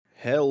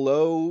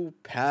Hello,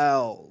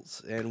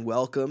 pals, and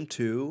welcome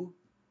to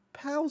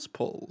Pals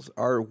Pulls,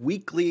 our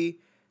weekly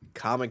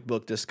comic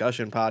book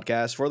discussion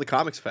podcast for the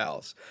Comics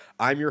Pals.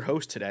 I'm your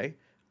host today,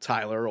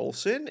 Tyler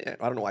Olson. I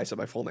don't know why I said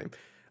my full name.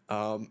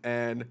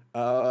 And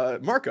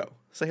Marco.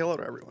 Say hello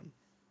to everyone.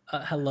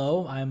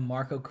 Hello, I'm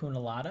Marco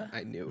Cunalata.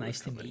 I knew it was Nice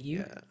to meet coming. you.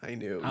 Yeah, I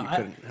knew you I,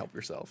 couldn't help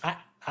yourself. I,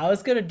 I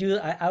was gonna do.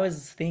 I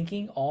was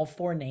thinking all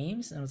four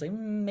names, and I was like,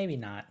 maybe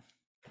not.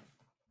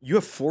 You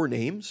have four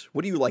names?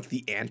 What are you, like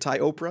the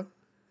anti-Oprah?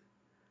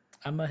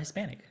 I'm a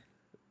Hispanic.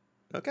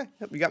 Okay,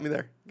 yep, you got me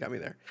there. Got me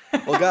there.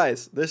 Well,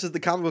 guys, this is the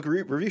comic book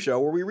review show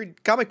where we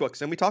read comic books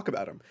and we talk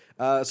about them.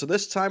 So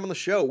this time on the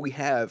show, we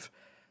have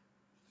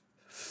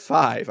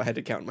five. I had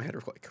to count in my head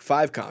real quick.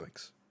 Five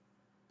comics.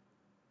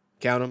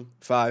 Count them.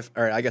 Five.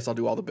 All right, I guess I'll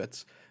do all the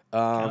bits.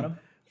 Count Um,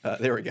 them.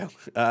 there we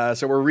go.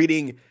 So we're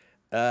reading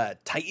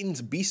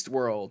Titans Beast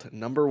World,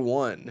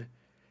 #1.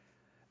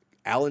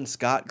 Alan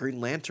Scott Green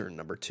Lantern,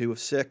 #2 of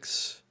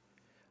 6.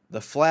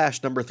 The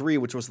Flash, #3,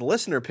 which was the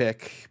listener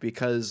pick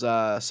because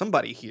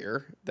somebody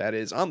here that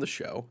is on the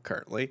show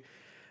currently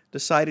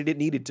decided it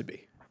needed to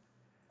be.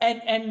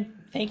 And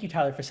thank you,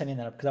 Tyler, for setting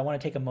that up because I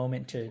want to take a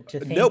moment to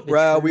thank Nope, the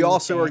bro. We true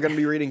also are fan. going to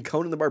be reading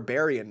Conan the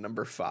Barbarian,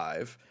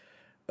 #5.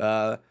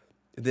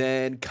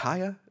 Then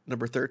Kaya,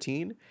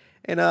 #13.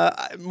 And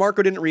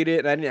Marco didn't read it,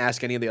 and I didn't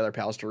ask any of the other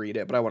pals to read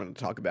it, but I wanted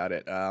to talk about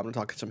it. I'm going to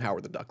talk some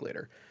Howard the Duck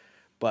later.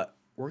 But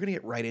we're going to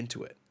get right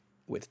into it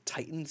with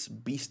Titans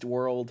Beast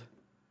World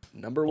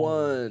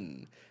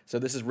 #1. So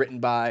this is written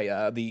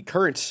by the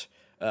current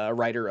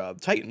writer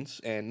of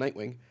Titans and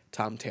Nightwing,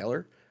 Tom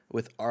Taylor,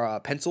 with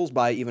pencils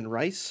by Evan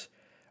Rice,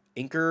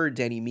 inker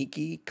Danny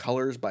Miki,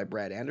 colors by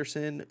Brad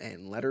Anderson,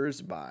 and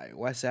letters by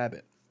Wes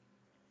Abbott.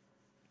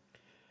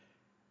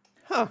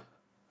 Huh.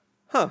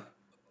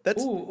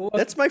 That's Ooh,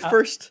 that's my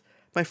first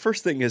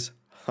thing is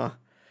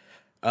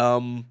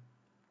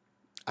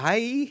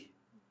I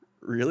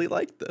really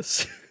like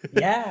this.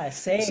 yeah,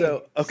 same.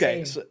 So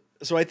okay, Same.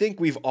 so I think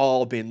we've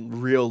all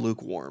been real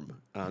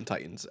lukewarm on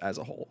Titans as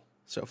a whole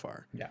so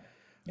far. Yeah.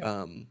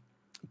 Yep.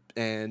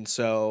 And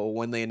so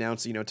when they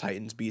announced,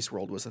 Titans Beast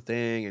World was a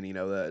thing, and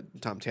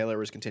that Tom Taylor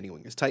was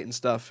continuing his Titan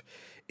stuff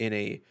in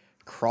a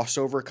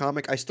crossover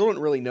comic, I still don't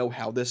really know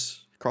how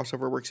this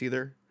crossover works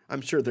either.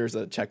 I'm sure there's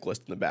a checklist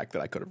in the back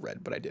that I could have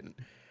read, but I didn't.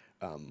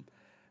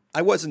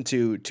 I wasn't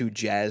too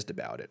jazzed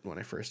about it when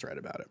I first read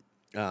about it.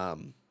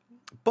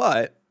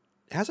 But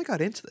as I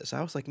got into this,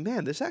 I was like,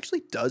 man, this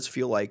actually does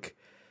feel like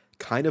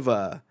kind of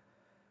a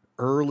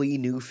early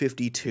New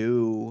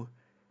 52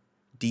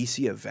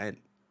 DC event.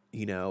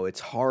 It's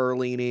horror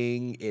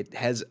leaning. It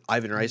has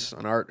Ivan Rice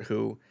on art,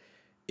 who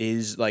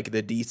is like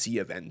the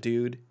DC event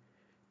dude.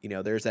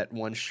 There's that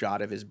one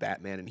shot of his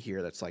Batman in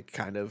here that's like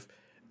kind of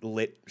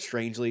lit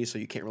strangely, so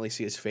you can't really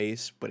see his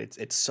face, but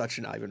it's such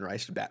an Ivan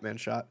Rice Batman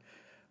shot.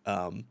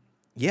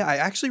 Yeah, I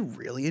actually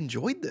really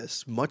enjoyed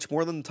this much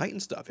more than the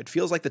Titan stuff. It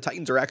feels like the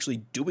Titans are actually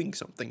doing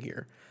something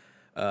here.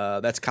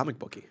 That's comic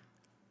booky.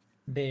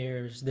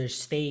 There's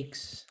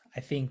stakes. I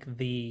think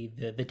the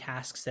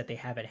tasks that they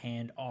have at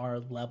hand are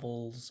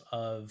levels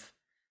of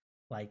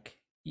like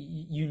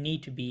you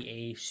need to be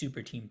a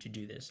super team to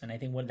do this, and I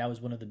think that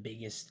was one of the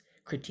biggest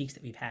critiques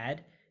that we've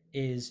had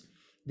is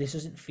this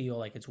doesn't feel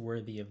like it's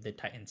worthy of the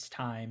Titans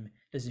time,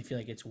 doesn't feel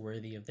like it's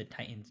worthy of the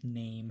Titans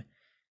name,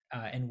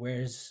 and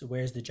where's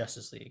the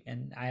Justice League?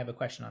 And I have a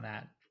question on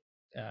that,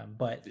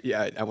 but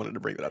Yeah, I wanted to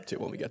bring that up too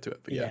when we get to it,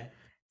 but yeah.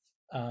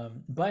 yeah,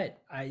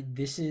 but I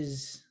this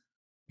is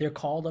they're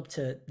called up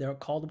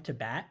to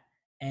bat,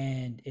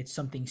 and it's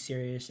something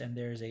serious, and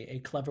there's a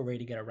clever way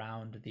to get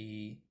around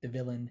the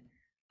villain.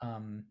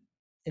 Um,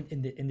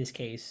 in this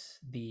case,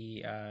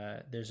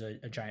 there's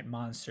a giant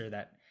monster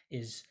that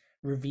is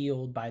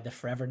revealed by the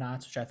Forever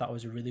Knots, which I thought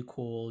was a really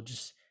cool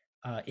just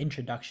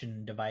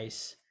introduction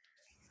device.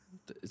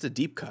 It's a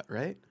deep cut,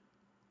 right?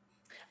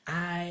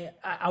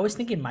 I was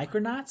thinking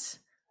Micronauts.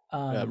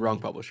 Wrong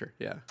publisher,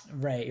 yeah.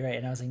 Right,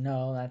 and I was like,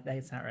 no,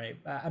 that's not right.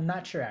 I'm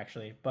not sure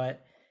actually,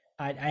 but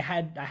I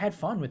had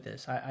fun with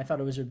this. I thought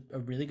it was a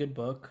really good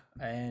book,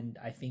 and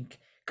I think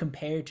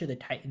compared to the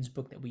Titans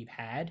book that we've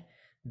had,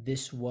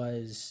 this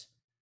was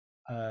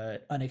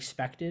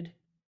unexpected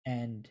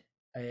and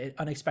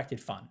unexpected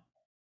fun.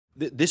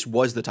 This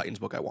was the Titans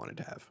book I wanted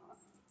to have.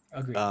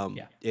 Agreed.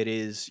 Yeah. It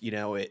is,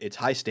 it's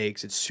high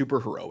stakes. It's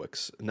super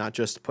heroics, not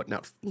just putting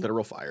out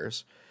literal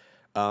fires.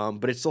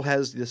 But it still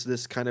has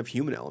this kind of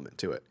human element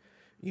to it.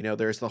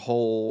 There's the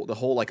whole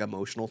like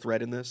emotional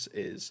thread in this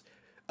is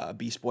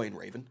Beast Boy and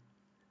Raven,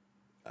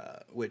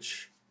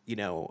 which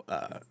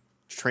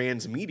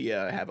trans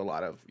media have a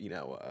lot of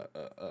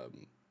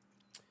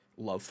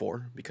love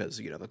for because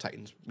the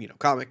Titans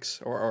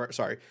comics or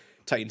sorry,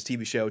 Titans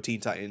TV show, Teen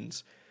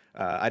Titans.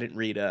 I didn't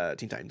read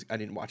Teen Titans. I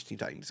didn't watch Teen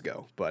Titans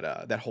Go,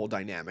 but that whole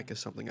dynamic is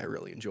something I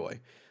really enjoy.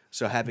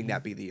 So having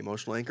that be the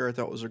emotional anchor, I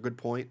thought was a good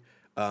point.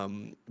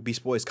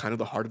 Beast Boy is kind of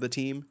the heart of the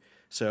team,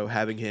 so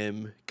having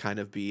him kind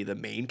of be the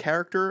main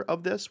character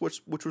of this,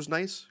 which was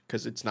nice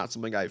because it's not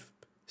something I've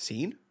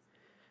seen,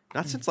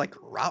 not since like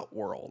Route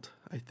World,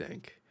 I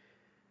think.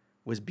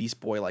 was Beast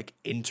Boy like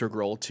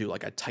integral to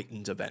like a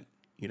Titans event,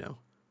 you know?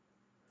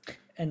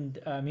 And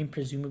I mean,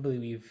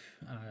 presumably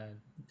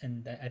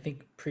and I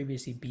think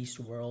previously Beast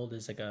World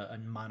is like a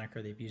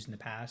moniker they've used in the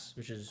past,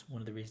 which is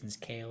one of the reasons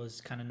Kale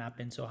has kind of not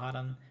been so hot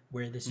on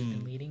where this has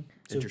been leading.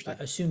 So, Interesting.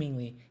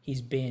 assumingly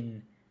he's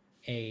been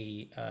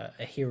a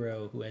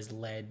hero who has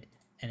led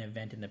an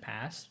event in the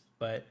past,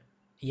 but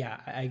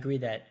yeah, I agree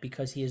that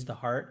because he is the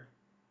heart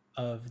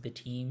of the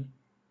team,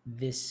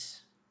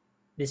 this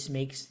this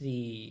makes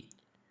the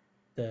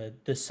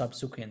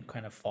subsequent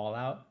kind of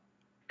fallout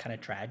kind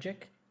of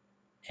tragic,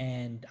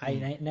 and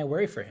I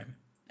worry for him.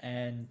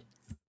 And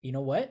you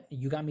know what?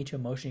 You got me to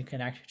emotionally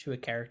connect to a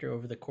character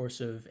over the course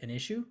of an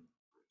issue.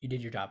 You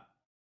did your job.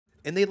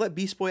 And they let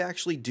Beast Boy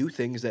actually do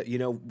things that, you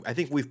know, I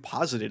think we've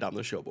posited on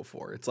the show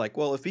before. It's like,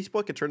 well, if Beast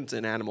Boy could turn into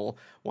an animal,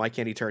 why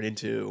can't he turn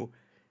into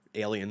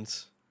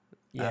aliens?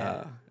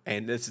 Yeah.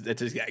 And that's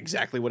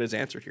exactly what is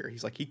answered here.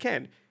 He's like, he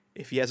can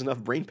if he has enough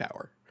brain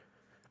power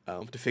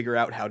to figure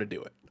out how to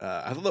do it.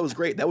 I thought that was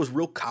great. That was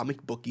real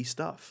comic booky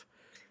stuff.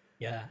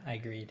 Yeah, I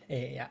agreed.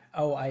 Yeah.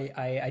 Oh,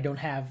 I don't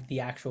have the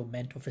actual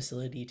mental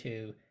facility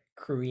to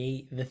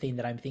create the thing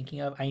that I'm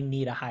thinking of. I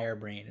need a higher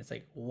brain. It's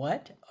like,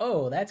 what?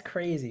 Oh, that's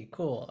crazy.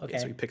 Cool. Yeah,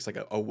 so Okay. he picks like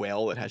a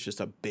whale that has just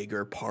a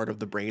bigger part of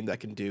the brain that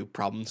can do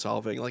problem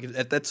solving. Like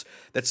that's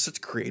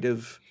such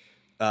creative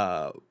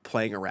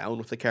playing around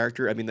with the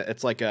character. I mean,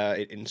 it's like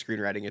in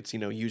screenwriting, it's, you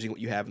know, using what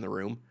you have in the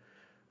room.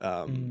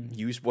 Mm.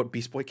 Use what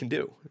Beast Boy can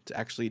do to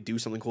actually do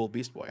something cool with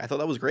Beast Boy. I thought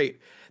that was great.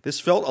 This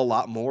felt a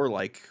lot more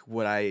like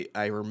what I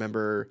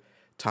remember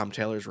Tom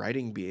Taylor's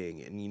writing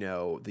being, and, you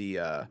know,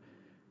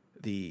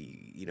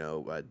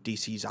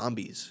 DC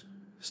Zombies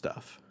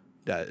stuff.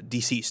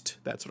 Deceased,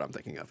 that's what I'm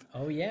thinking of.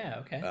 Oh yeah.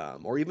 Okay.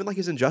 Or even like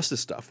his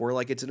Injustice stuff, where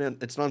like it's an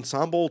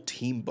ensemble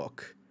team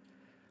book,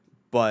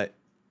 but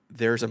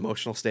there's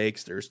emotional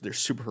stakes, there's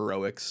super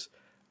heroics.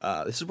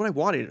 This is what I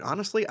wanted.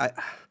 Honestly,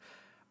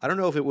 I don't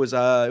know if it was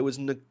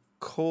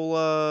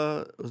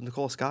Nicola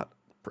Scott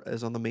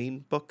as on the main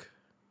book.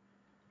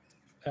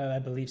 I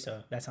believe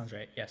so. That sounds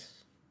right.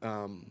 Yes.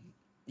 Um, I,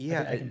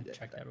 yeah, I can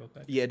check that real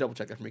quick. yeah, double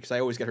check that for me because I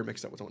always get her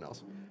mixed up with someone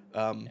else.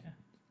 Um, Yeah.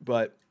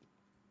 but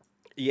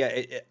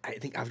yeah, I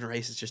think Ivan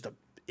Reis is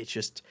it's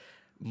just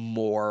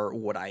more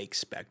what I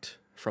expect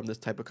from this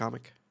type of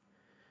comic.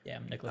 Yeah.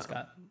 Nicholas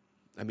Scott.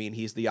 I mean,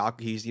 he's, you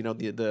know,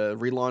 the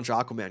relaunch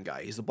Aquaman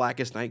guy. He's the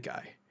Blackest Night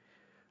guy.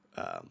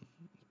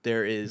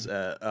 There is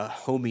a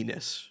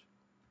hominess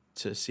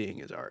to seeing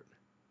his art.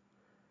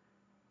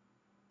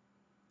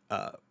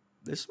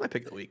 This is my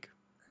pick of the week.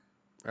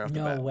 Right off the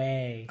No bat,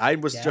 way. I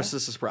was Yeah. just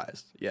as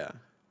surprised. Yeah,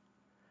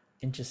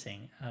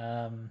 Interesting.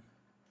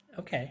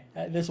 Okay.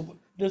 This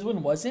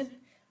one wasn't,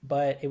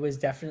 but it was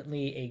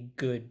definitely a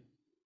good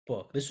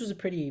book. This was a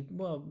pretty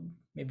well,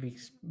 maybe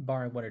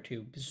barring one or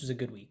two. This was a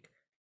good week.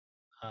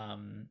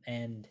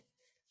 And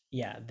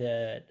yeah,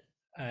 the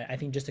I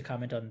think just to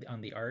comment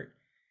on the art,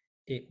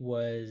 it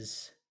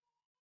was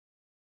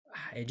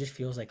it just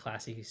feels like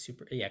classic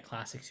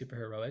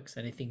superheroics.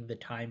 And I think the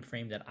time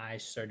frame that I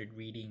started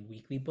reading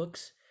weekly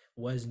books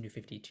was New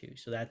 52.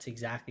 So that's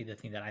exactly the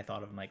thing that I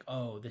thought of. I'm like,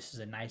 oh, this is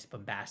a nice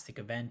bombastic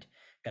event,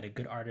 got a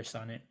good artist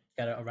on it,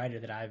 got a writer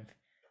that I've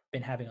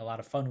been having a lot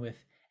of fun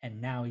with,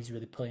 and now he's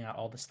really pulling out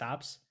all the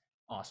stops.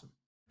 Awesome.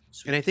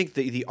 and I Sweet.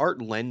 think the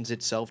art lends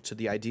itself to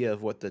the idea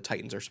of what the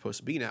Titans are supposed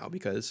to be now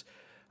because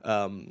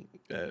Ivan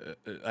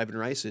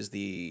Rice is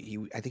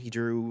I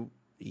think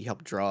he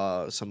helped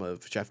draw some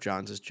of Jeff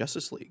Johns'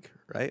 Justice League,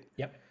 right?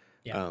 Yep.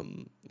 Yeah.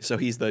 So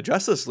he's the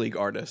Justice League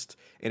artist,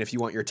 and if you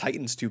want your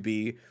Titans to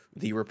be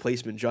the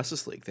replacement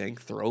Justice League thing,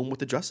 throw him with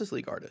the Justice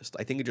League artist.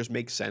 I think it just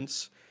makes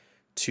sense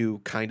to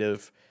kind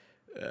of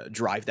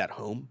drive that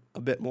home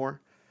a bit more.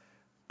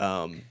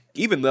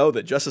 Even though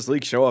the Justice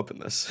League show up in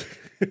this.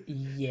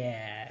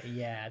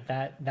 Yeah.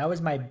 That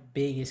was my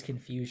biggest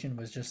confusion,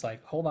 was just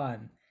like, hold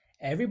on,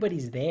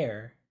 everybody's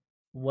there.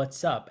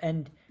 What's up?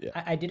 And Yeah.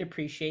 I did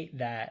appreciate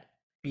that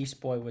Beast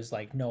Boy was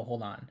like, no,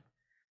 hold on.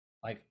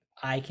 Like,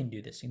 I can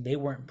do this. And they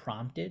weren't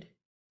prompted.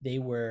 They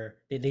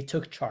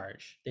took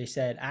charge. They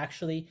said,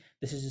 actually,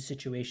 this is a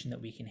situation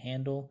that we can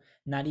handle.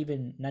 Not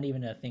even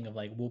a thing of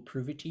like, we'll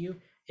prove it to you.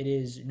 It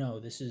is no,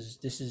 this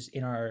is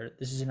in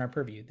our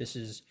purview. This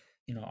is,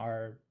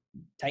 our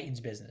Titans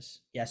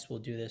business. Yes, we'll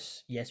do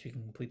this. Yes, we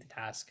can complete the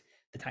task.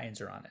 The Titans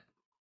are on it.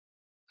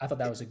 I thought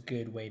that was a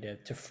good way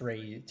to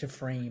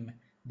frame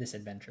this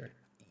adventure.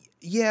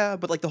 Yeah,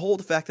 but like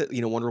the fact that,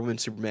 you know, Wonder Woman,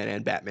 Superman,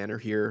 and Batman are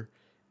here,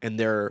 and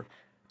they're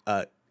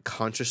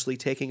consciously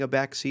taking a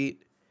back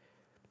seat,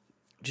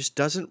 just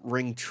doesn't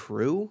ring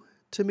true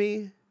to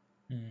me.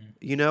 Mm.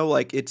 You know,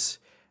 like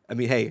I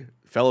mean, hey,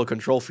 fellow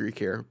control freak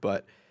here,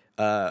 but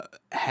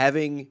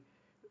having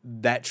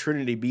that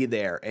Trinity be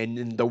there, and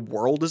then the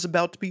world is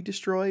about to be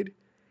destroyed,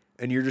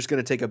 and you're just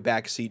gonna take a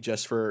back seat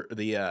just for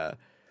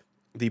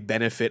the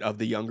benefit of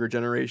the younger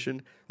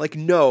generation. Like,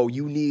 no,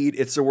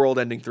 it's a world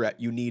ending threat.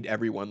 You need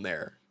everyone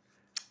there.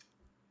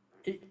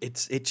 It,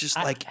 It's just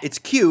I, like it's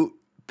cute,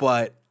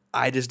 but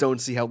I just don't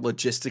see how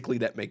logistically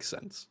that makes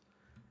sense.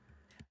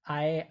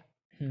 I,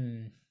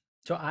 hmm.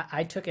 So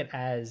I took it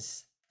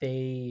as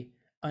they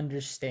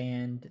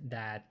understand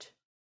that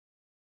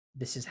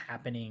this is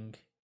happening,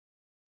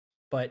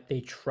 but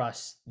they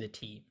trust the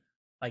team.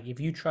 Like if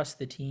you trust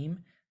the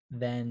team,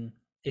 then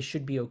it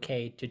should be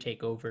okay to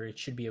take over. It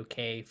should be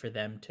okay for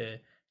them to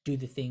do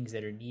the things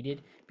that are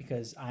needed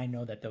because I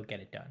know that they'll get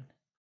it done.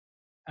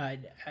 I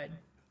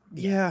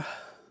yeah.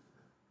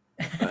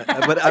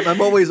 Yeah, but I'm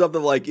always of the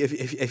like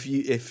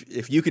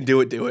if you can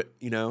do it, do it.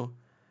 You know.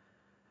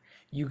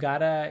 You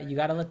gotta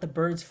let the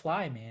birds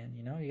fly, man.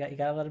 You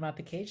gotta let them out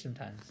the cage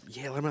sometimes.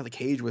 Yeah, let him out of the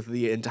cage with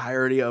the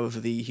entirety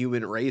of the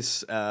human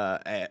race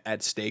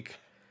at stake.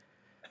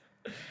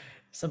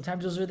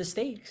 Sometimes those are the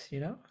stakes.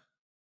 I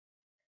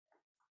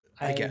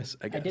I guess.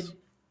 I I guess. did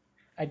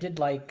I did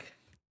like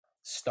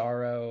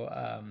Starro,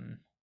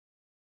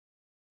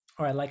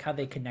 or I like how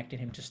they connected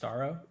him to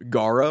Starro.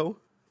 Garo.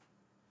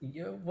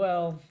 Yeah,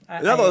 well, No,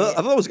 I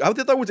thought it was. I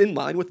thought that was in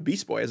line with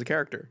Beast Boy as a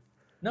character.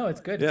 no,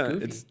 it's good. It's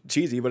Yeah, it's goofy,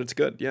 cheesy, but it's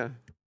good. Yeah.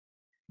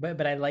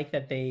 but I like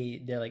that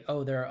they're like,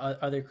 oh, there are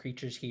other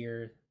creatures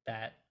here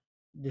that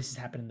this has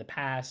happened in the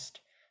past.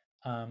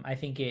 I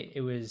think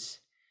it was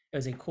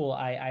a cool.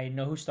 I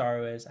know who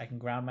Starro is. I can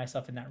ground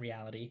myself in that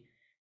reality,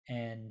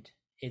 and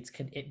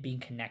it being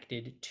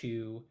connected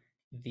to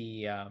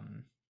the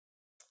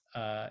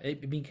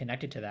it being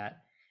connected to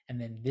that,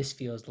 and then this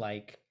feels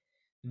like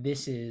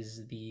this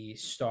is the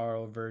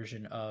Starro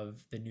version of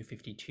the New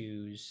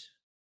 52's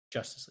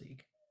Justice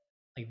League.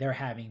 Like they're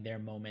having their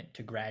moment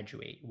to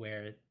graduate,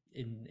 where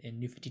in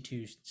New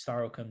 52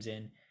 Starro comes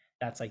in.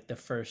 That's like the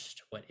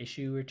first what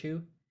issue or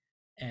two,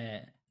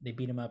 and they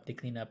beat him up, they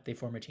clean up, they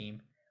form a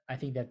team. I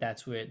think that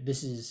that's where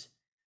this is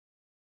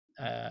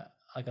uh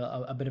like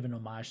a bit of an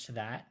homage to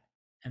that,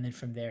 and then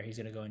from there he's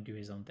gonna go and do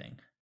his own thing.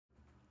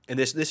 And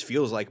this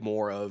feels like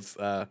more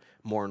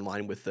in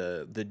line with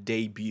the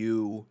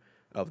debut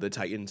of the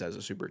Titans as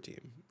a super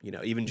team. You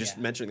know, even just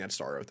Yeah. mentioning that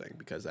Starro thing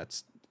because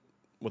that's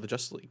what the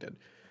Justice League did.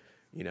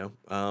 You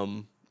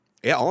know,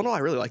 yeah. All in all, I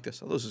really like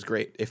this. I thought this is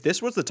great. If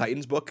this was the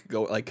Titans book,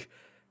 go like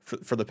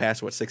for the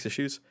past 6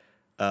 issues.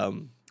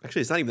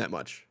 Actually, it's not even that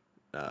much.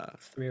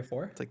 Three or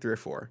four. It's like 3 or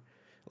 4.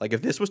 Like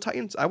if this was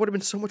Titans, I would have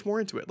been so much more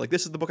into it. Like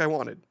this is the book I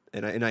wanted,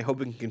 and I hope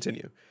it can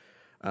continue.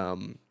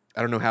 I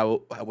don't know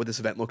how what this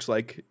event looks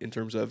like in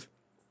terms of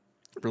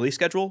release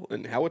schedule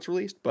and how it's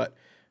released, but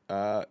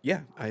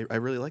yeah, I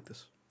really like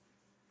this.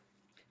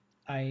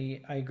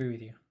 I agree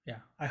with you. Yeah,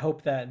 I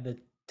hope that the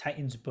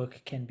Titans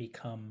book can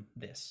become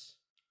this,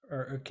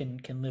 or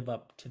can live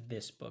up to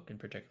this book in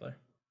particular.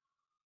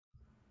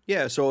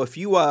 Yeah, so if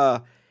you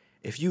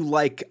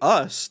like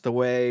us the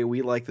way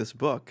we like this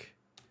book,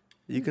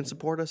 you can Ooh.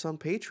 support us on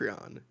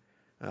Patreon.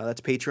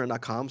 That's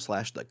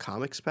patreon.com/the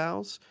comics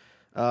pals,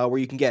 where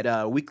you can get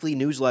weekly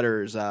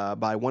newsletters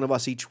by one of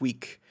us each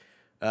week.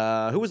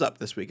 Who was up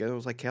this week? It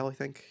was like Cal, I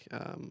think.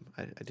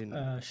 I didn't.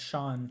 It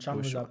Sean was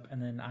was Sean. up,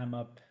 and then I'm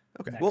up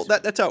Okay, well next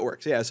week. that's how it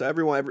works. Yeah, so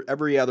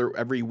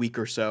every week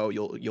or so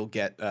you'll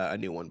get a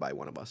new one by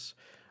one of us.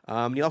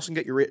 You also can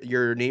get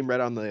your name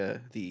read on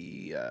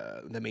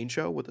the main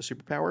show with the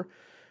superpower.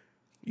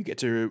 You get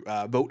to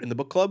vote in the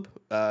book club.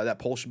 That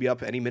poll should be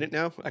up any minute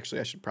now.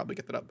 Actually, I should probably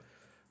get that up.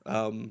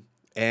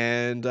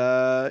 And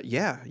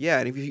yeah.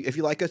 And if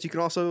you like us, you can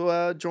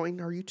also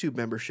join our YouTube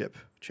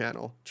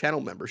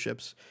channel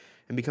memberships,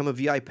 and become a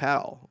VI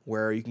pal,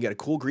 where you can get a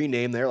cool green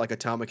name there, like a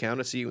Tom account.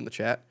 I see you in the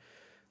chat.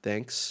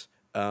 Thanks.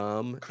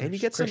 And you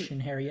get some. Christian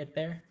Harriet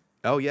there.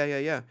 Oh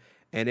yeah.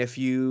 And if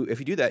you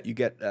do that, you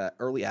get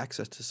early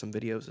access to some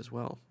videos as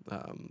well.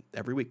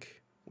 Every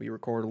week we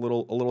record a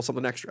little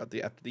something extra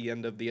after the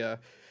end of the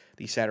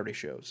Saturday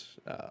shows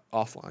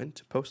offline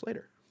to post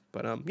later.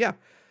 But yeah,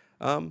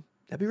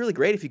 that'd be really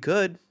great if you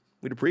could.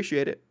 We'd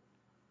appreciate it.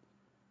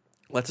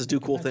 Lets us do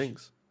Thank you cool much.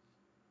 things.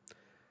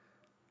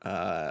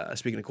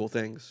 Speaking of cool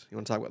things, you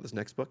want to talk about this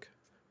next book?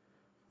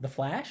 The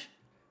Flash.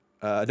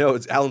 No,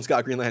 it's Alan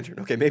Scott Green Lantern.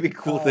 Okay, maybe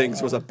Cool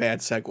Things was a Oh, bad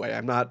segue.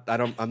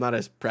 I'm not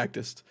as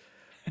practiced.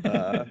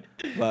 oh.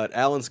 But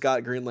Alan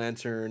Scott Green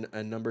Lantern,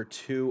 number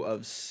 2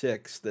 of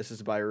 6. This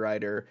is by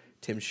writer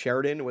Tim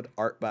Sheridan with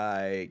art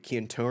by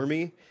Kian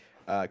Tormey,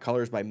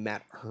 colors by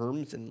Matt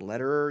Herms, and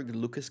letterer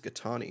Lucas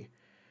Gattani.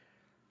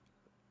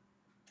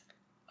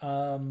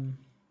 um,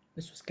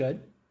 this was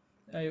good.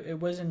 It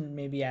wasn't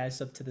maybe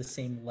as up to the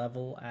same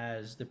level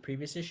as the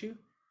previous issue.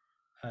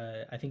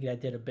 I think I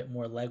did a bit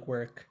more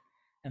legwork,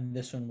 and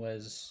this one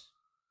was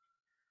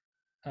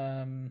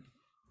um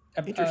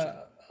Interesting.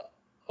 a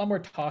lot more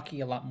talky,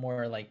 a lot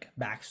more like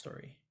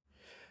backstory.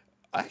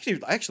 I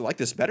actually like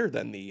this better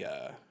than the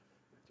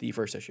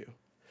first issue.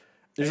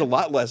 There's a Okay.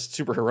 lot less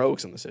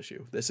superheroics in this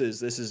issue. This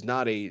issue is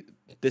not a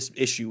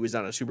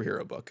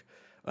superhero book.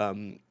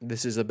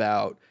 This is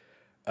about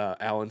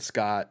Alan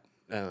Scott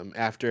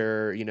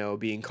after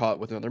being caught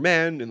with another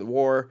man in the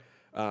war.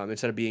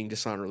 Instead of being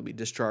dishonorably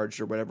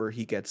discharged or whatever,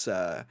 he gets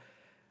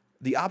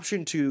the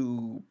option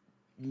to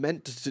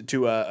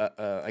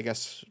I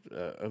guess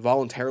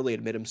voluntarily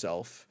admit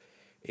himself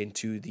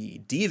into the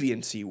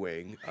deviancy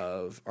wing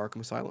of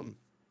Arkham Asylum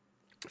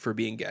for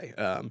being gay.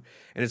 And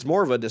it's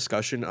more of a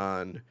discussion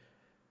on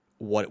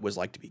what it was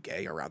like to be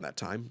gay around that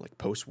time, like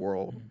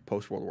Mm.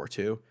 post World War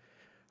II,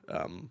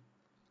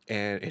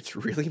 and it's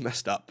really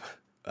messed up.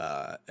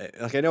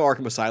 Like I know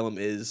Arkham Asylum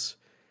is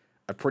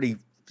a pretty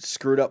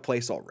screwed up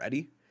place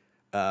already,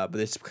 but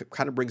this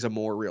kind of brings a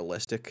more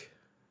realistic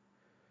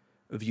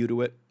view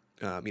to it.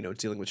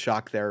 Dealing with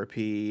shock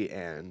therapy,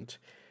 and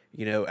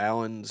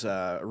Alan's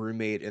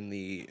roommate in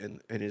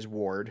his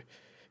ward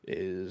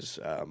is,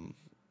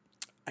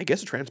 I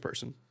guess, a trans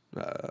person.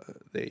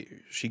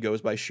 She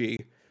goes by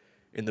she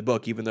in the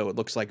book, even though it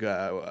looks like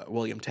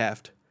William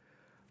Taft,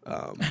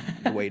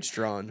 the way it's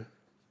drawn.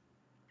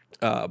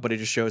 But it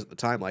just shows at the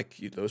time like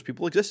those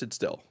people existed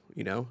still.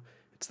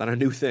 It's not a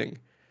new thing,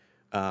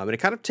 and it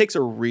kind of takes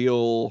a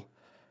real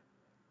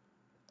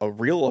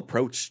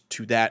approach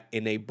to that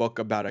in a book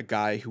about a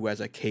guy who has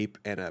a cape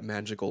and a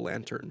magical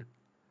lantern.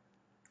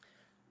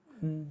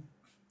 Mm,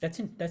 that's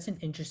an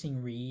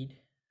interesting read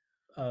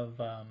of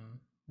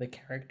the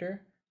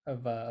character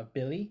of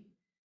Billy.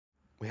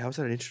 Wait, how is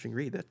that an interesting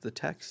read? That's the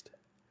text.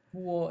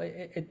 Well,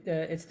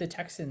 it's the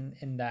text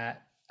in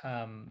that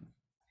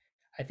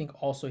I think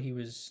also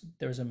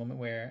there was a moment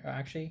where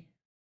actually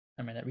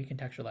I mean that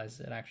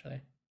recontextualizes it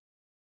actually,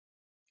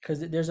 because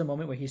there's a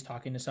moment where he's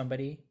talking to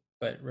somebody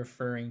but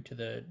referring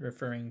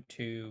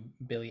to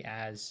Billy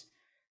as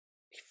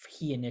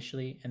he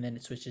initially, and then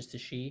it switches to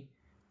she,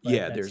 but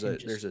Yeah, that's there's him a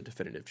just there's a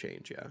definitive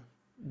change. Yeah,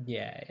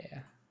 yeah, yeah,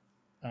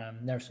 yeah.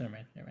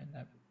 Never mind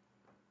that.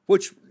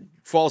 which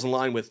falls in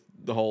line with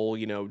the whole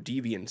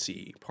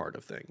deviancy part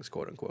of things,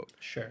 quote unquote.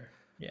 Sure,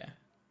 yeah,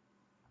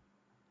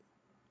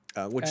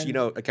 Which and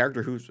a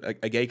character who's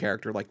a gay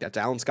character, like, that's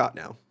Alan Scott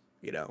now.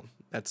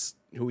 That's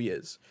who he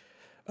is.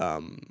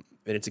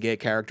 And it's a gay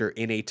character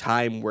in a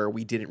time where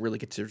we didn't really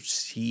get to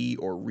see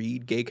or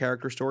read gay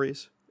character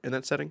stories in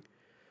that setting.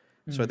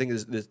 So I mm, think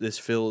this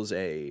fills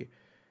a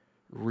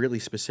really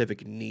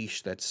specific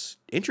niche that's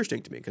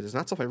interesting to me because it's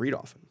not stuff I read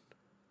often.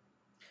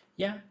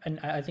 yeah, and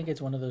I think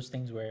it's one of those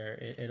things where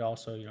it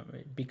also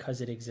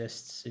because it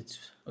exists, it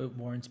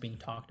warrants being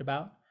talked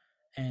about,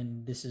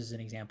 and this is an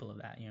example of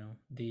that.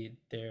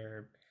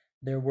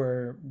 There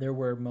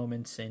were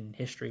moments in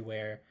history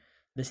where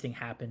this thing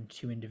happened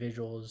to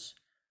individuals,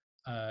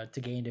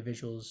 to gay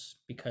individuals,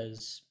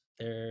 because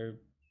uh,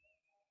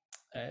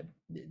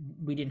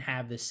 we didn't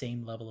have the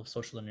same level of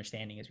social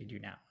understanding as we do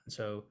now, and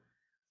so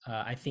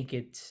I think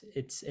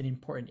it's an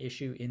important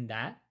issue in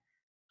that.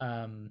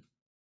 Um,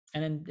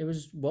 and then it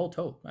was well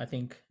told. I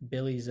think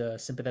Billy's a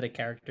sympathetic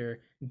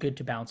character, good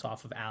to bounce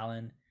off of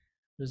Alan.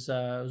 It was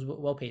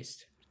well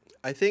paced.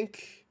 I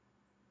think,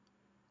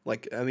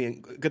 like, I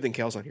mean, good thing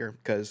Kale's not here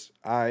because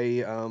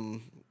I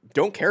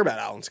don't care about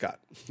Alan Scott.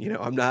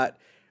 I'm not.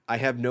 I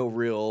have no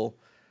real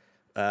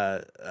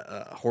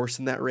horse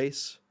in that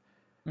race.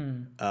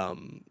 Mm,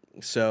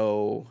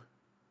 So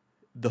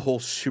the whole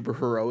super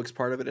heroics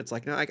part of it, it's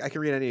like, no, I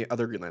can read any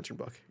other Green Lantern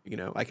book.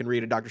 I can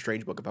read a Doctor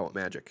Strange book about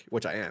magic,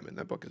 which I am, and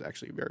that book is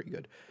actually very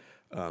good.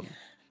 Um,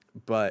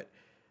 but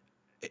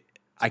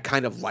I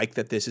kind of like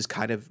that this is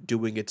kind of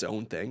doing its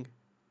own thing.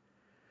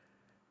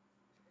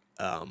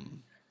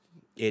 Um,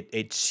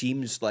 it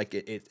seems like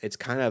it's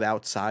kind of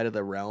outside of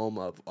the realm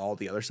of all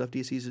the other stuff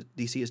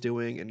DC is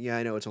doing, and yeah,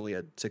 I know it's only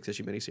a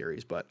 6-issue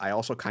miniseries, but I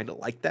also kind of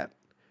like that.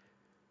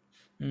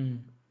 mm.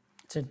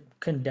 It's a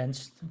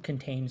condensed,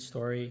 contained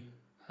story.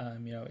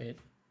 It.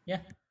 Yeah,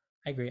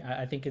 I agree.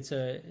 I think it's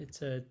a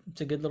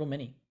good little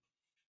mini.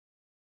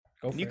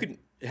 Go And you for it. can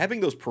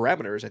having those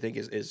parameters, I think,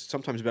 is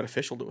sometimes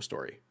beneficial to a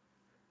story.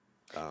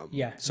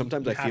 Yeah,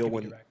 Sometimes you I have feel to be when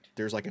direct.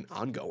 there's like an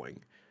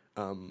ongoing,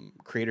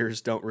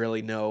 creators don't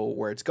really know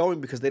where it's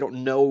going because they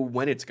don't know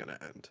when it's going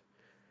to end.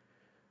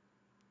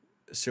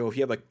 So if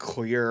you have a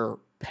clear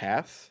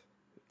path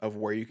of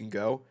where you can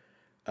go,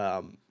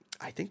 um,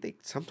 I think they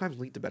sometimes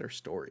lead to better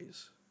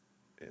stories.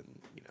 And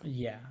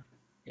Yeah,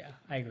 yeah,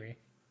 I agree.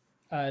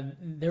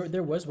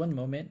 There was one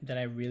moment that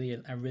I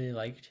really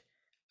liked.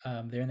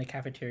 They're in the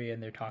cafeteria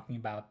and they're talking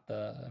about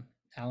the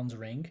Alan's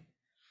ring,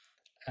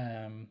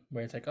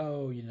 where it's like,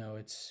 oh,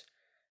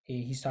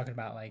 he's talking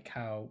about like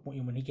how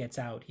when he gets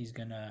out, he's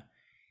gonna,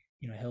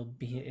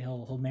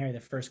 he'll marry the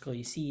first girl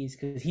he sees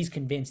because he's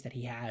convinced that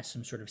he has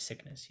some sort of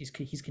sickness.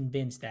 He's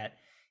convinced that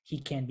he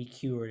can be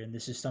cured and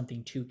this is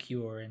something to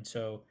cure. And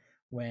so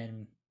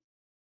when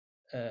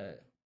uh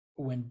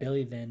when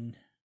Billy then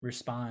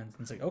responds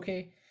and it's like,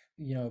 okay,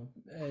 you know,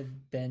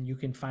 then you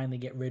can finally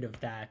get rid of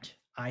that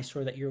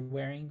eyesore that you're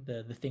wearing,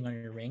 the thing on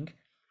your ring.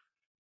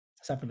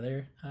 Sound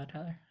familiar,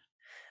 Tyler?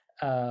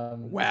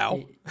 wow,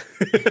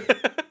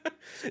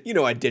 It,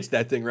 I ditched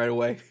that thing right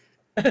away.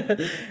 but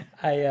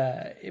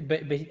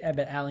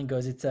Alan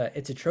goes, it's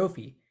a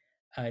trophy.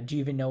 Do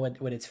you even know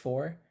what it's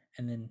for?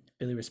 And then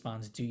Billy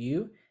responds, do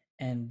you?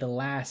 And the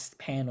last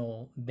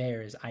panel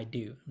there is I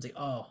do. It's like,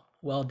 oh,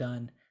 well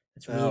done.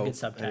 That's really good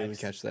Oh, I didn't even subtext.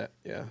 catch that.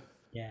 Yeah.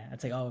 Yeah,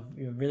 it's like, oh,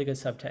 really good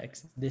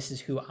subtext. This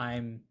is who I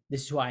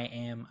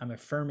am. I'm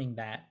affirming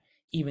that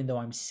even though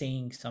I'm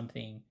saying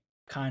something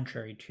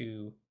contrary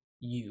to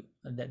you.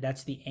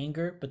 That's the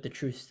anger, but the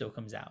truth still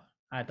comes out.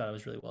 I thought it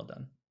was really well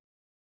done.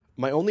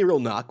 My only real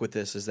knock with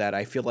this is that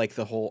I feel like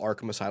the whole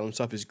Arkham Asylum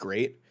stuff is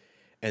great,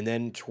 and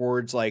then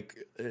towards like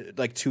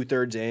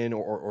 2/3 in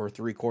or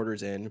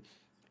 3/4 in,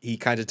 he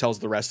kind of tells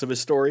the rest of his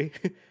story,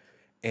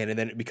 and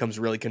then it becomes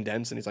really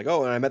condensed. And he's like,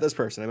 "Oh, and I met this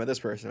person, I met this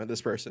person, I met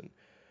this person,"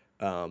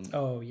 um,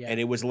 Oh yeah. and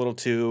it was a little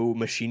too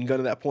machine gun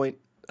at that point,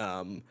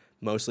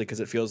 mostly because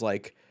it feels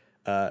like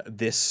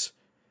this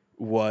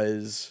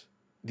was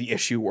the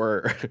issue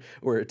where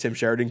where Tim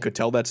Sheridan could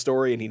tell that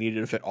story and he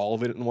needed to fit all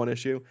of it in one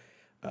issue.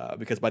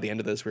 Because by the end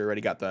of this, we already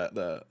got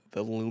the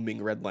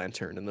looming Red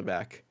Lantern in the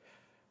back,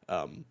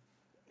 um,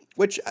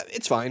 which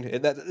it's fine.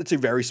 It's a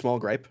very small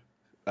gripe,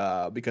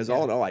 because all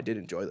Yeah. in all, I did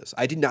enjoy this.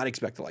 I did not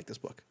expect to like this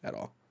book at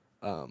all.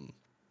 Um,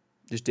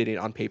 just did it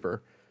on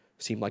paper,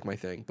 seemed like my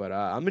thing, but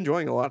I'm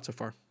enjoying it a lot so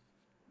far.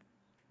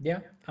 Yeah,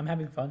 I'm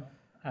having fun.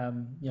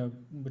 You know,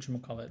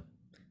 whatchamacallit.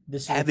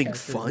 This is a Having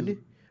character fun who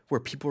where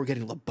people are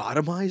getting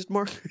lobotomized,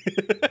 Mark.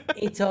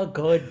 it's a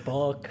good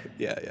book.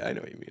 Yeah, I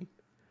know what you mean.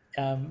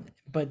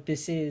 But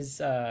this is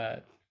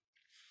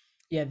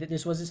yeah,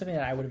 this wasn't something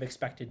that I would have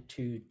expected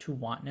to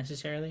want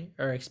necessarily,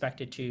 or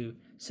expected to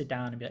sit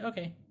down and be like,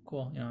 okay,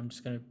 cool. You know, I'm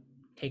just gonna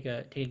take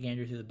a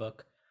gander through the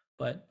book.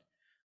 But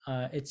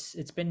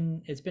it's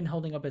been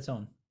holding up its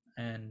own,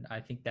 and I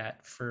think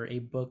that for a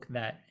book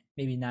that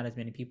maybe not as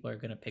many people are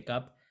gonna pick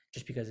up,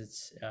 just because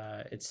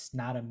it's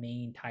not a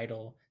main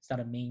title, it's not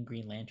a main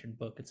Green Lantern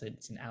book. It's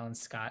an Alan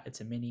Scott.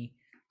 It's a mini.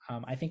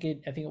 I think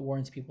it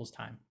warrants people's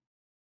time.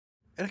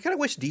 And I kind of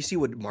wish DC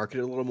would market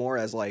it a little more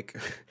as like,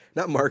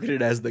 not market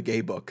it as the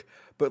gay book,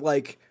 but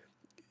like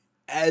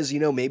as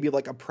maybe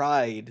like a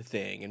pride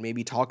thing, and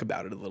maybe talk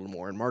about it a little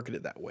more and market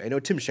it that way. I know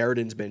Tim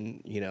Sheridan's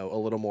been a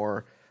little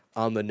more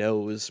on the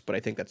nose, but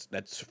I think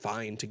that's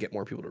fine to get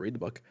more people to read the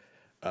book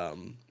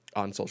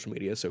on social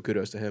media. So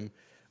kudos to him.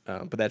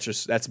 But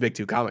that's Big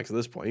Two Comics at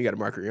this point. You got to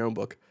market your own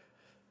book.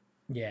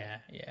 Yeah,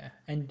 yeah.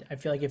 And I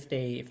feel like if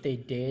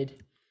they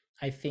did,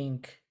 I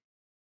think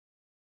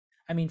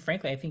I mean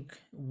frankly, I think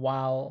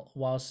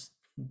whilst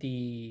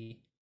the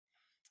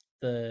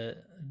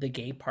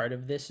gay part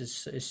of this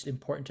is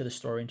important to the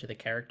story and to the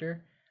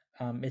character,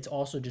 it's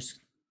also just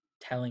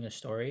telling a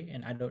story,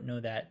 and I don't know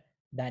that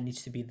that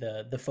needs to be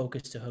the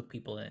focus to hook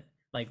people in.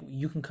 Like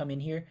you can come in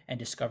here and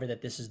discover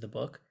that this is the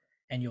book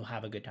and you'll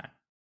have a good time.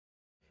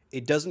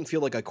 It doesn't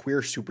feel like a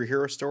queer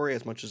superhero story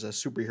as much as a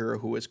superhero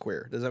who is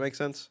queer. Does that make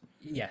sense?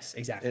 Yes, and,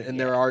 exactly. and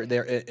Yeah. there are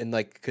there and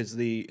like because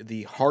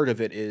the heart of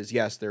it is,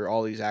 yes, there are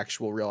all these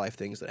actual real life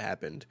things that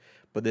happened,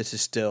 but this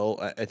is still,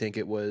 I think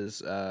it was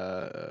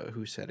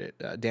who said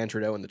it, Dan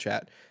Trudeau in the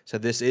chat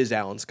said this is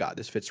Alan Scott.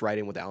 This fits right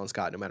in with Alan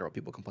Scott no matter what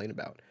people complain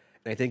about.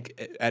 And I think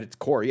at its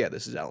core, yeah,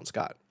 this is Alan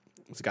Scott.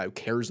 It's a guy who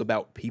cares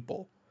about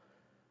people,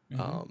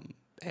 Hmm.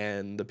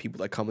 and the people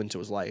that come into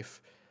his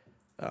life.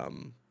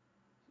 um,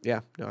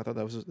 yeah, no, I thought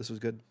this was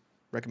good.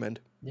 Recommend.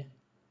 Yeah.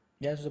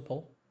 Yeah, there's a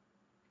poll.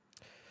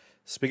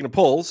 Speaking of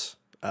polls,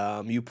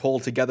 you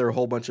pulled together a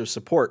whole bunch of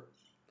support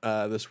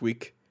this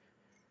week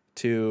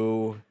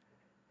to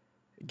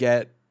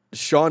get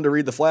Sean to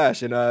read The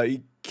Flash, and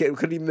he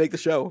couldn't even make the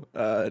show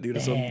due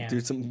Damn.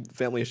 to some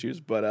family issues.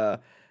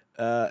 But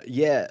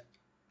yeah,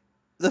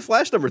 The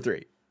Flash number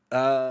 3.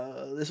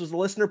 This was the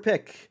listener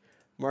pick.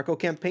 Marco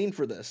campaigned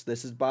for this.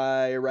 This is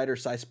by writer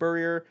Cy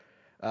Spurrier,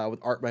 with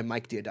art by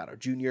Mike Diodato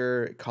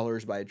Jr.,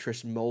 colors by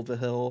Tristan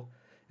Mulvihill,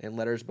 and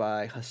letters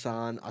by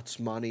Hassan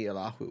Atsmani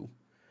Elahu.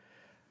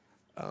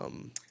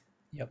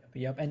 Yep,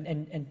 yep.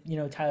 And you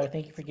know, Tyler,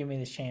 thank you for giving me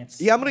this chance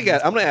Yeah, on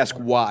this I'm gonna ask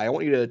platform. why. I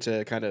want you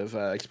to kind of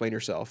explain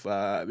yourself,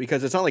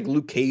 because it's not like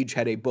Luke Cage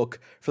had a book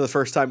for the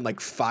first time in like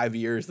 5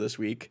 years this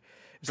week.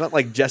 It's not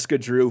like Jessica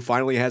Drew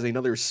finally has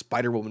another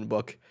Spider Woman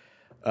book.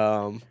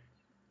 Um,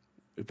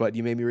 but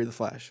you made me read The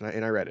Flash,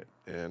 and I read it,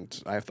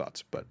 and I have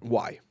thoughts. But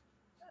why?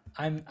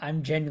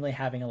 I'm genuinely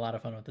having a lot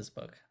of fun with this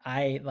book.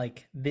 I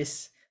like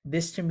this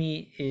to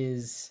me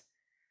is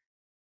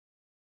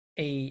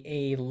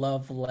a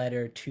love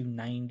letter to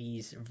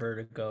 90s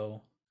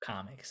Vertigo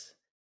comics.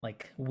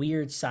 Like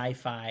weird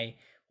sci-fi,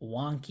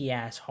 wonky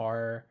ass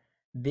horror.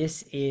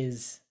 This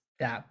is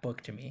that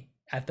book to me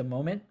at the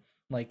moment.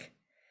 Like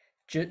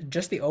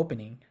just the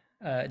opening,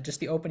 just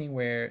the opening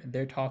where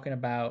they're talking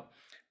about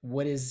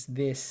what is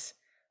this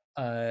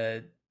uh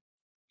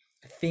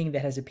thing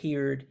that has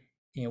appeared.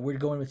 You know, we're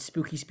going with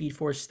spooky Speed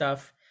Force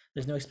stuff.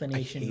 There's no I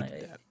explanation. hated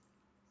Like, that.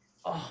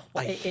 oh,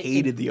 I it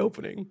hated the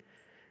opening.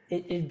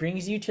 it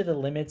brings you to the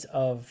limits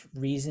of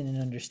reason and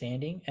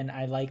understanding, and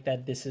I like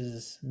that this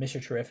is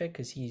Mr. Terrific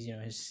because he's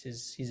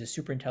he's a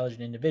super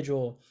intelligent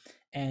individual,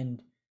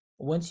 and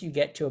once you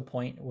get to a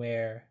point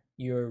where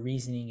your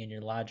reasoning and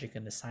your logic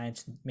and the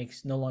science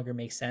makes no longer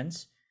makes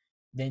sense,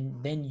 then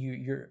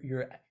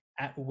you're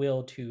at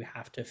will to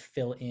have to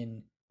fill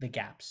in the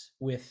gaps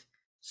with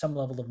some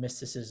level of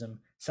mysticism,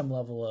 some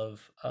level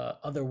of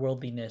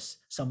otherworldliness,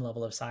 some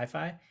level of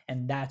sci-fi,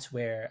 and that's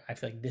where I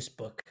feel like this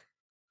book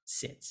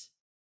sits.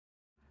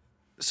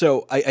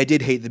 So I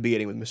did hate the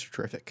beginning with Mr.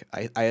 Terrific.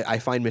 I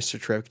find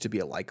Mr. Terrific to be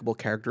a likable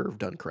character if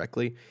done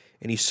correctly,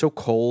 and he's so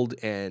cold,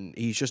 and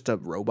he's just a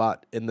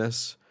robot in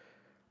this.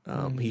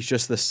 Mm. He's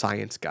just the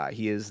science guy.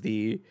 He is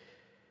the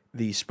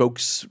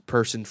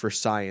spokesperson for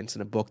science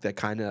in a book that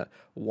kind of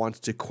wants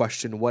to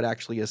question what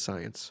actually is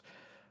science.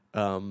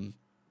 Um,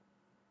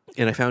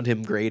 and I found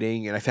him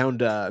grating, and I found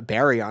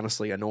Barry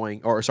honestly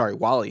annoying, or sorry,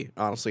 Wally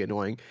honestly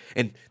annoying.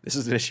 And this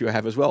is an issue I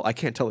have as well. I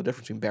can't tell the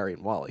difference between Barry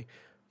and Wally,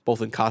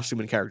 both in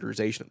costume and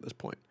characterization at this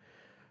point.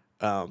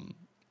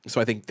 So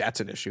I think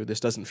that's an issue. This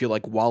doesn't feel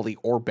like Wally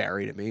or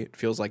Barry to me. It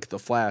feels like the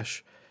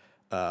Flash,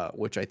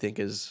 which I think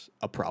is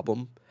a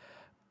problem.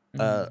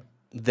 Mm.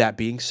 That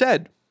being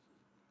said,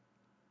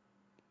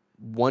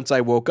 once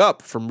I woke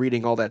up from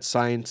reading all that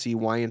sciencey,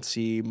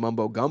 Y&C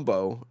mumbo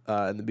gumbo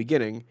in the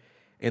beginning,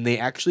 and they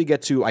actually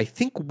get to, I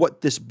think,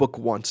 what this book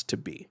wants to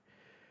be.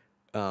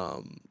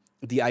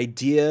 The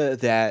idea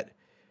that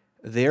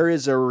there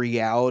is a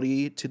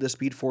reality to the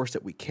Speed Force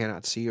that we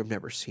cannot see or have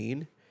never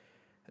seen.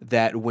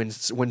 That when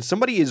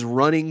somebody is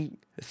running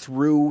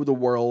through the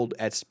world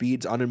at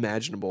speeds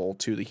unimaginable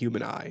to the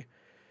human eye,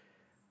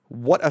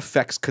 what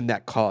effects can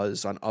that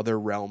cause on other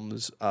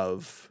realms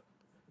of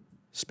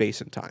space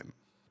and time?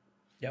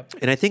 Yep.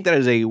 And I think that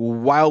is a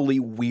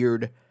wildly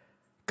weird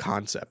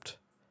concept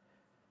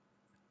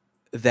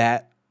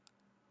that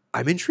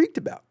I'm intrigued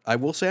about. I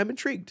will say I'm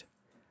intrigued.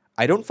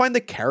 I don't find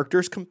the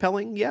characters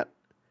compelling yet.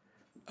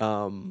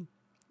 And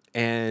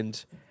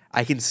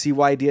I can see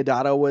why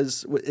Diodato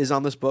is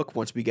on this book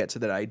once we get to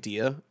that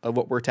idea of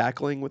what we're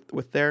tackling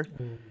with there.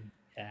 Ooh,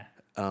 yeah.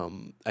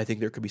 I think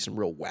there could be some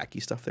real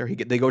wacky stuff there.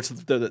 They go to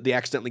they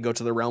accidentally go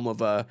to the realm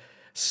of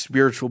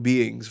spiritual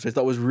beings, which I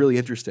thought was really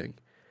interesting.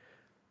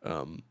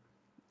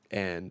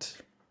 And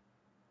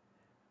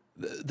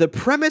the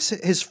premise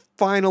has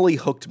finally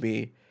hooked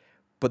me,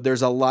 but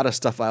there's a lot of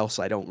stuff else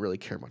I don't really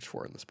care much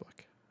for in this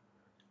book.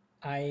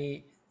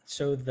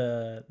 So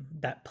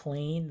that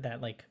plane, that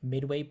like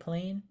midway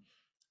plane,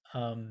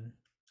 um,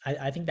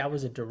 I think that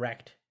was a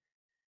direct.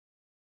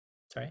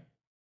 Sorry.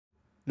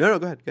 No,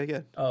 go ahead. Go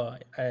ahead. Oh,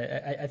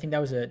 I think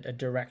that was a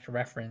direct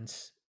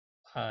reference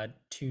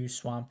to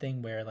Swamp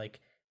Thing, where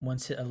like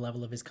once a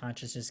level of his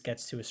consciousness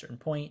gets to a certain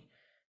point,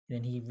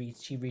 then he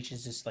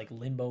reaches this like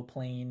limbo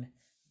plane.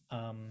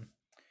 Um,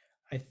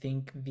 I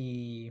think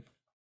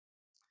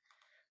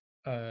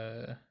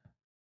uh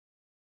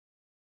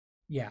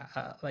yeah,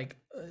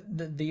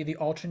 the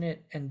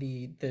alternate and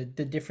the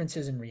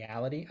differences in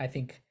reality, I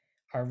think,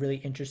 are really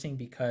interesting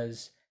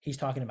because he's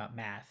talking about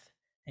math,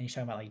 and he's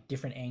talking about like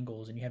different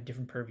angles, and you have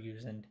different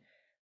purviews, and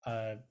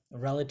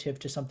relative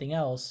to something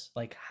else,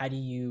 like how do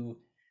you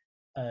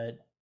uh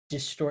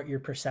distort your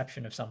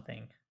perception of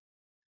something?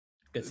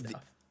 Good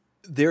stuff.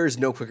 There is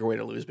no quicker way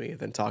to lose me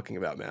than talking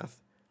about math.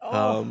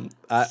 Oh,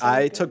 so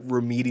I took good.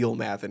 remedial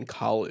math in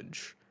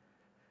college.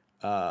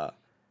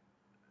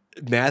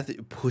 Math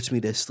puts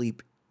me to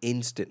sleep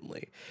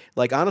instantly.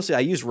 Like honestly, I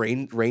use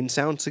rain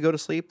sounds to go to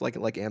sleep,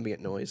 like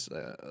ambient noise,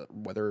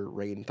 weather,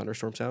 rain,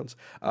 thunderstorm sounds.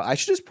 I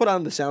should just put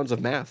on the sounds of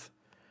math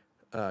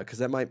because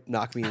that might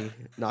knock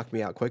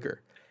me out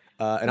quicker.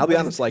 And I'll be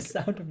What is honest, the like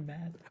sound of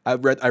math? I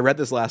read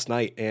this last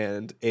night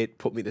and it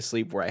put me to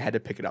sleep where I had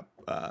to pick it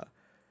up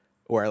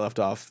where I left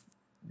off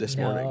this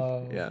morning.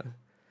 No. Yeah,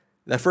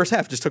 that first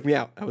half just took me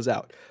out. I was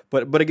out.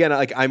 But again,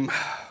 like I'm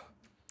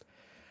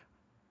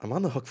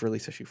on the hook for at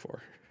least issue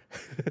 4.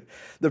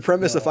 The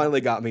premise that No.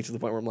 finally got me to the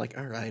point where I'm like,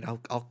 all right,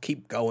 I'll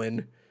keep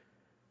going.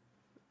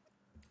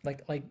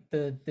 Like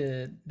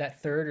the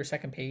that third or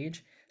second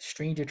page,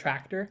 strange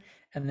attractor,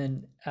 and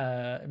then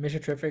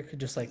Mr. Terrific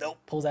just like Nope.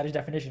 pulls out his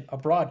definition: a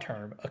broad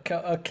term, a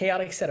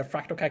chaotic set of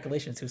fractal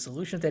calculations whose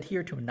solutions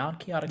adhere to a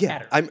non-chaotic Yeah,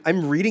 pattern.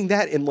 I'm reading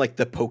that in like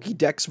the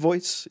Pokédex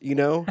voice,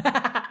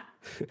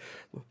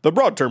 the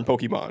broad term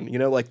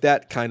Pokemon, like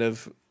that kind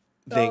of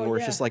thing Oh where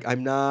it's yeah. just like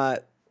I'm not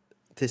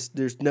this.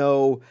 There's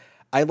no.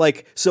 I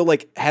like so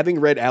like having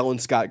read Alan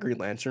Scott Green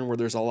Lantern, where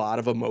there's a lot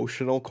of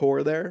emotional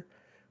core there.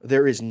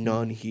 There is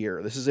none Mm.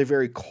 here. This is a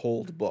very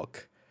cold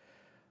book,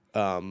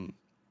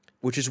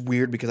 which is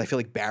weird because I feel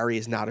like Barry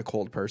is not a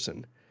cold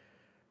person.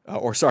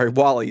 Or sorry,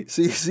 Wally.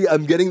 See,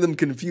 I'm getting them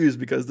confused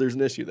because there's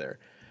an issue there.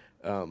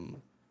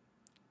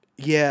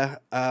 Yeah,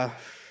 I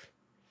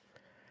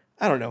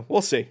don't know.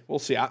 We'll see. We'll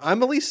see.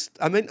 I'm at least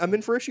I'm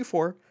in for issue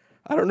 4.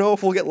 I don't know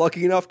if we'll get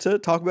lucky enough to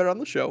talk about it on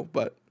the show,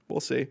 but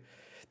we'll see.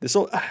 This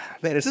will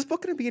man, is this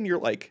book going to be in your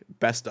like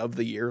best of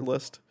the year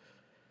list?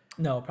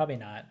 No, probably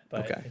not.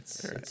 But Okay,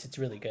 all right. it's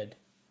really good.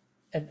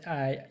 And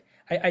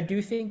I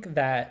do think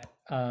that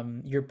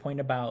your point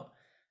about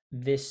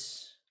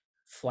this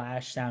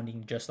Flash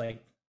sounding just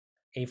like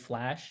a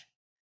Flash,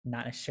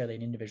 not necessarily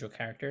an individual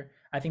character,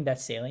 I think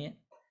that's salient.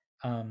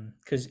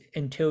 Because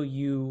until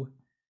you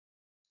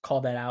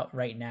call that out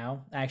right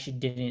now, I actually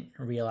didn't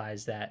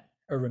realize that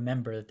or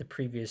remember that the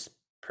previous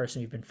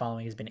person we've been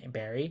following has been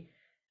Barry.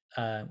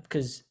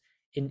 Because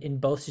in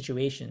both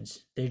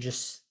situations, they're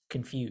just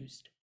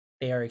confused.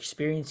 They are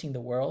experiencing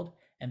the world,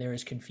 and there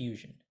is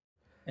confusion,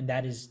 and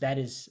that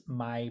is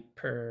my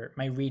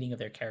reading of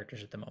their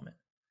characters at the moment.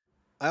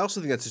 I also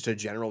think that's just a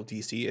general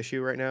DC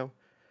issue right now.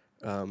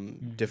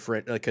 Mm.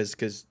 Different because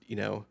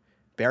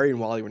Barry and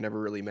Wally were never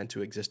really meant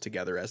to exist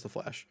together as the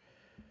Flash.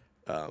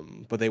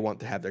 but they want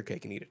to have their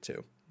cake and eat it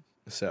too.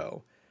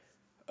 So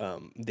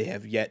they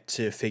have yet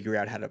to figure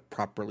out how to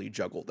properly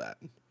juggle that.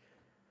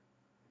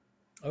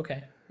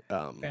 Okay,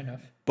 fair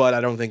enough. But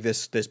I don't think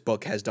this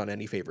book has done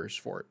any favors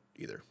for it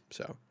either.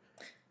 So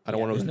I don't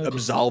Yeah, want there's to no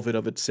absolve it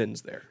of its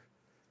sins there.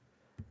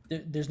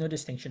 there's no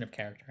distinction of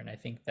character, and I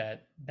think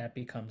that that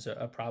becomes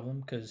a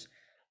problem because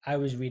I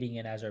was reading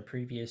it as our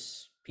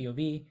previous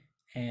POV,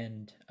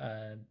 and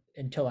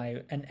until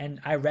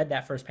and I read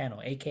that first panel,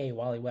 aka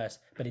Wally West,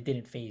 but it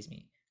didn't phase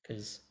me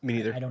because Me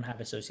neither. I don't have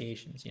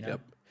associations, you know.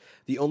 Yep.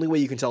 The only way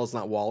you can tell it's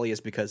not Wally is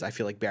because I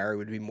feel like Barry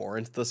would be more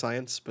into the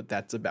science, but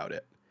that's about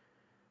it.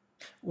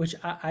 Which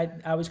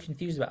I was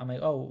confused about. I'm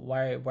like, oh,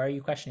 why are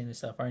you questioning this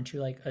stuff? Aren't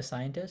you like a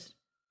scientist?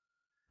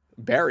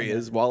 Barry And then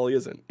is, Wally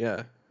isn't.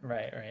 Yeah.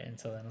 right, and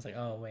so then I was like,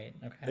 oh wait,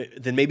 okay,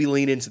 Then maybe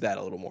lean into that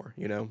a little more,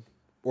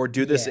 or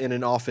do this yeah. in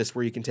an office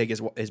where you can take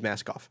his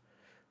mask off.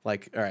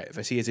 Like, all right, if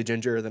I see he's a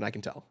ginger, then I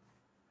can tell.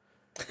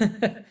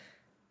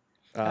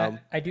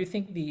 I do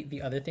think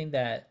the other thing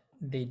that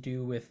they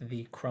do with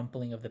the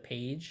crumpling of the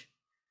page,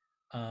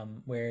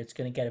 where it's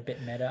gonna get a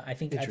bit meta. I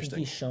think Interesting.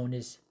 he's shown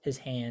his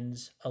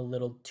hands a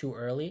little too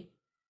early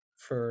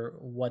for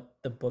what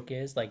the book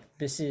is. Like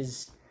this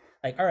is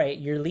like, all right,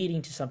 you're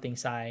leading to something,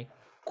 Sai,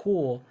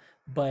 cool,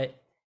 but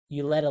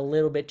you let a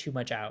little bit too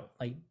much out.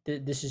 Like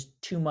this is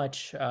too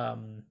much of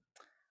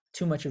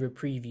a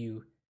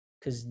preview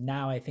because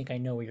now I think I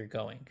know where you're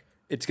going.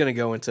 It's gonna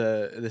go into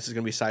this is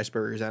gonna be Cy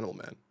Spurrier's Animal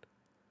Man.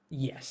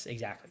 Yes,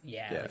 exactly.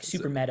 Yeah, Yeah. like So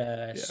super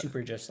meta, yeah,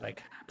 super just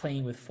like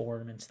playing with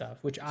form and stuff,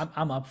 which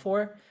I'm up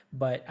for,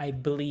 but I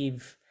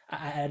believe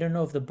I don't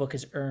know if the book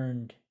has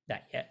earned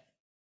that yet.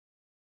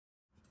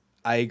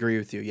 I agree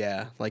with you.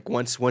 Yeah, like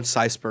once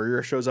Cy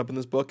Spurrier shows up in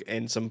this book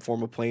and some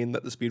form of plane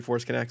that the Speed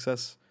Force can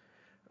access,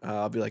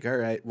 I'll be like, all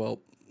right,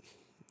 well,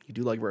 you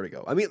do like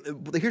Vertigo. I mean,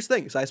 here's the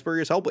thing: Cy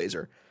Spurrier's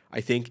Hellblazer,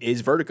 I think,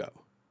 is Vertigo.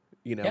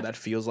 Yeah. That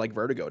feels like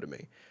Vertigo to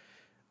me.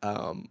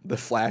 The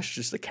Flash,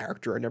 just a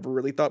character I never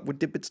really thought would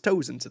dip its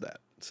toes into that.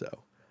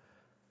 So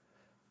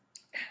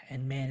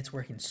And man, it's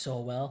working so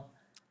well.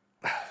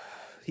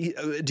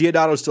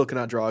 Diodato still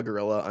cannot draw a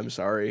gorilla. I'm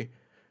sorry.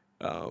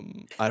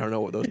 I don't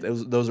know what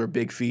those are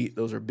big feet.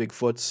 Those are big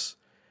foots.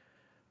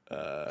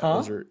 Huh?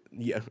 Those are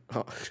yeah.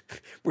 Huh.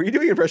 Were you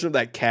doing an impression of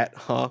that cat?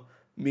 Huh?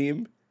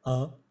 Meme?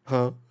 Huh?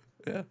 Huh?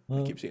 Yeah, I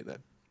Huh? keep seeing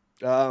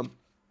that.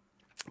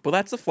 But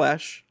that's the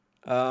Flash.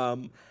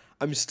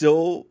 I'm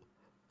still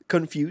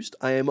confused.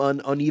 I am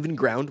on uneven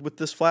ground with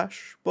this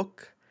Flash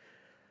book.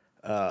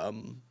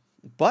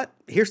 But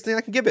here's the thing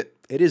I can give it.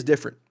 It is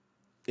different.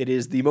 It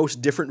is the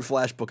most different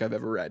Flash book I've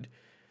ever read.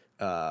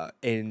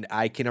 And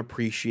I can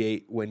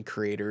appreciate when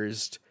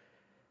creators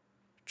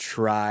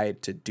try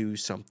to do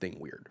something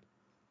weird.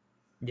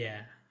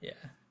 Yeah, yeah.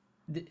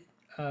 The,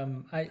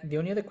 the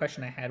only other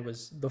question I had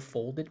was the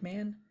Folded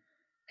Man,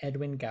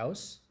 Edwin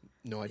Gauss.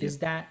 No idea. Is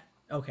that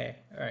okay?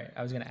 All right,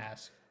 I was gonna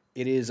ask.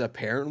 It is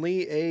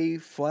apparently a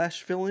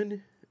Flash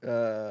villain.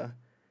 Uh,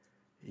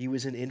 he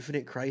was in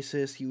Infinite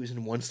Crisis. He was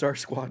in One Star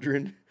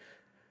Squadron.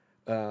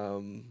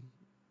 Um,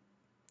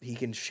 he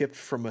can shift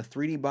from a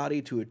 3D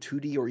body to a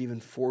 2D or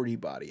even 4D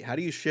body. How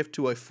do you shift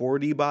to a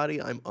 4D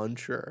body? I'm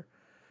unsure.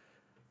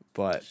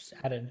 But Just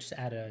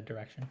add a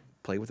direction.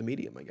 play with the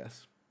medium, I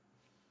guess.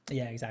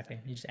 Yeah, exactly.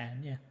 You just add,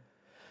 yeah.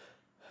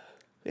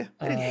 Yeah,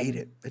 I didn't hate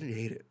it. I didn't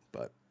hate it,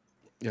 but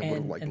yeah, I would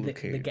have liked And Luke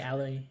the Cage.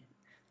 gallery,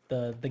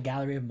 the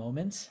gallery of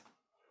moments,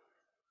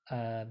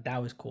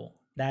 that was cool.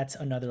 That's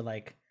another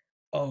like,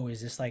 oh,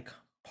 is this like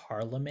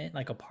Parliament,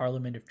 like a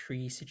Parliament of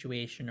Trees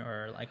situation,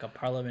 or like a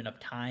Parliament of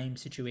Time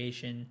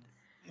situation?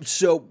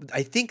 So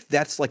I think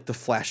that's like the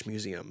Flash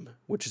Museum,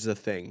 which is a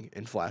thing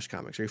in Flash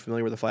comics. Are you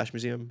familiar with the Flash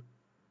Museum?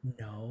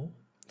 No.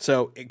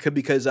 So it could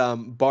because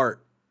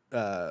Bart,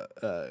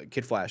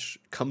 Kid Flash,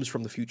 comes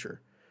from the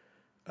future,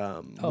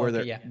 Oh,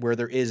 okay, yeah. where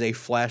there is a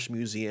Flash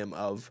Museum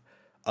of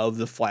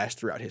the Flash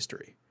throughout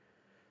history,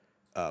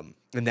 and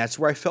that's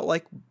where I felt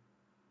like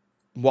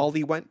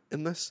Wally went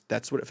in this.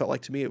 That's what it felt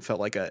like to me. It felt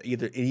like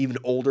either an even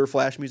older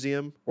Flash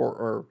Museum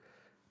or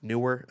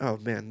newer. Oh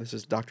man, this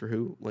is Doctor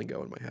Who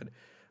lingo in my head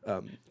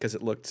because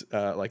it looked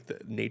like the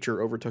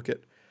nature overtook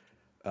it.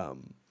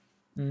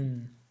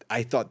 Mm,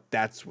 I thought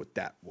that's what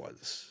that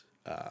was,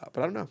 but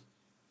I don't know.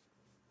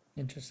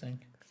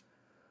 interesting.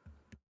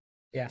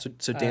 Yeah.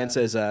 So Dan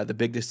says the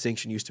big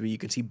distinction used to be you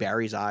can see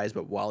Barry's eyes,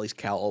 but Wally's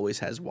Cal always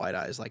has wide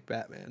eyes like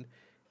Batman.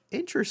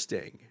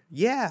 Interesting.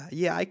 Yeah,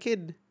 I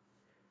could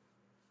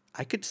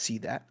see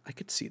that. I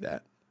could see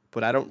that,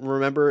 but I don't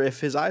remember if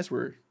his eyes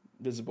were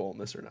visible in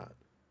this or not.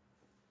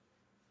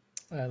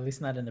 At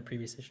least not in the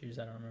previous issues.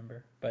 I don't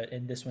remember. But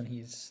in this one,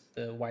 he's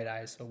the white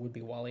eyes, so it would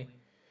be Wally.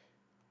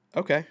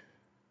 Okay.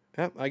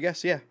 Yeah, I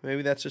guess yeah.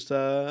 Maybe that's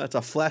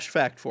a flash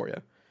fact for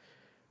you.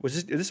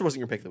 This wasn't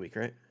your pick of the week,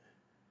 right?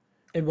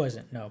 It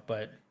wasn't, no,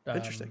 but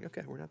Interesting.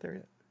 Okay, we're not there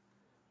yet.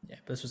 yeah,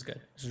 but this was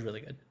good. This was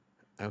really good.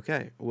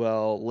 Okay,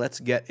 well, let's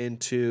get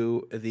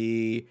into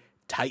the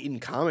Titan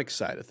Comics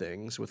side of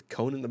things with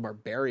Conan the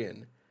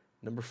Barbarian,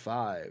 number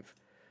 5.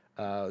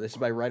 This is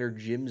by writer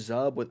Jim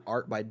Zub with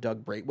art by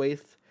Doug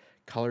Braithwaite.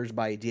 colors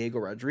by Diego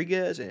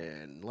Rodriguez,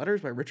 and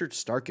letters by Richard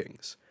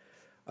Starkings.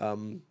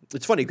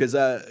 It's funny because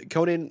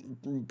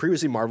Conan,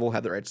 previously Marvel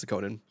had the rights to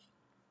Conan.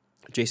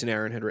 Jason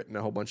Aaron had written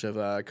a whole bunch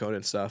of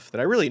Conan stuff that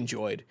I really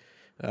enjoyed.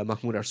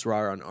 Mahmoud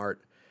Asrar on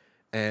art.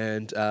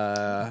 And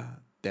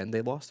then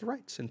they lost the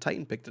rights, and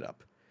Titan picked it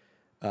up.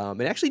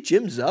 And actually,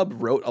 Jim Zub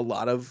wrote a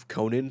lot of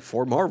Conan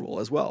for Marvel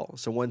as well.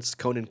 So once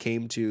Conan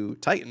came to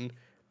Titan,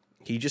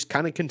 he just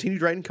kind of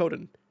continued writing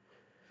Conan.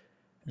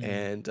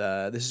 And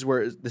this is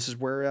where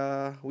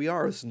we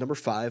are. This is number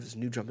 5. This is a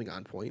new jumping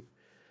on point.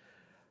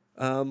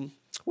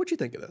 What'd you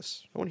think of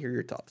this? I want to hear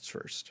your thoughts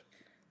first.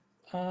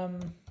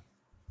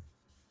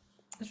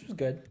 This was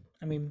good.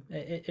 I mean,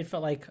 it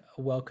felt like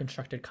a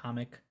well-constructed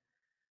comic.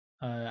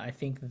 I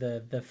think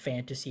the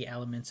fantasy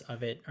elements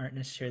of it aren't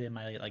necessarily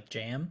my like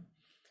jam,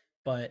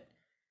 but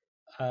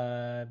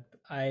I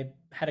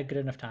had a good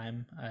enough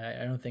time.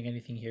 I don't think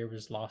anything here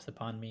was lost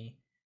upon me.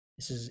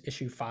 This is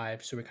issue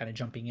 5, so we're kind of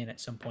jumping in at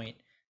some point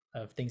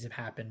of things have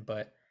happened,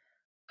 but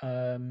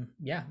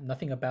yeah,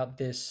 nothing about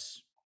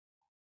this.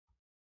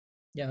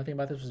 Yeah, nothing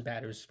about this was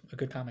bad. It was a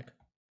good comic.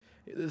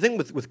 The thing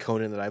with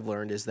Conan that I've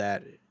learned is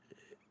that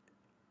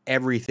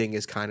everything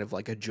is kind of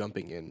like a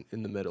jumping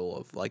in the middle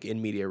of like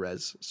in media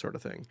res sort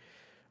of thing,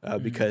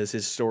 because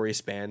his story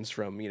spans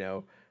from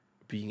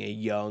being a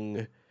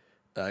young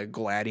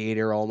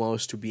gladiator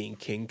almost to being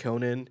King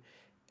Conan,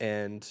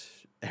 and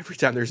every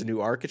time there's a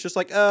new arc, it's just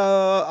like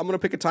I'm gonna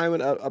pick a time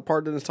and a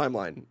part in this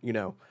timeline,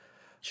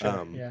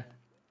 Sure. Yeah.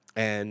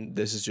 and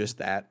this is just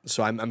that.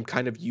 So I'm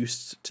kind of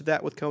used to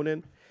that with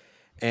Conan,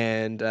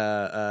 and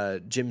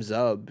Jim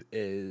Zub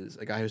is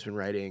a guy who's been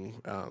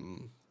writing.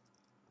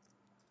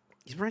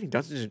 He's been writing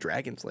Dungeons and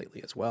Dragons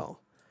lately as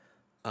well.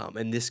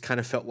 And this kind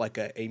of felt like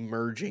a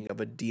merging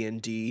of a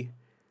D&D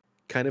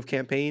kind of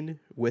campaign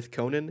with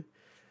Conan.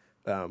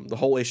 The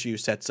whole issue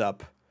sets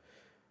up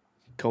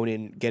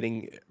Conan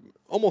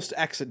almost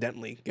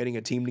accidentally getting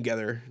a team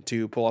together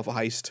to pull off a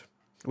heist,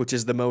 which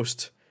is the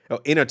most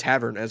in a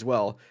tavern as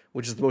well,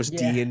 which is the most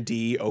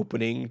D&D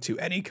opening to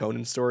any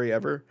Conan story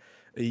ever.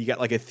 You got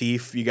like a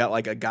thief, you got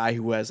like a guy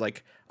who has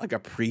like a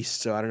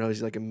priest, so I don't know,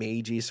 he's like a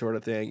magey sort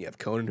of thing. You have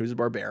Conan who's a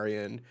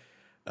barbarian.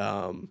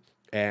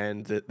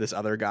 And this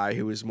other guy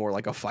who is more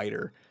like a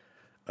fighter.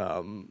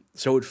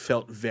 So it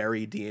felt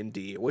very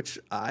D&D, which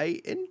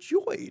I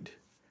enjoyed.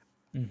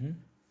 Mm-hmm.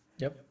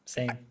 Yep,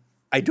 same.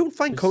 I don't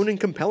find Conan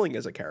compelling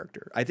as a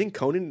character. I think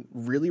Conan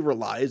really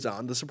relies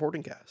on the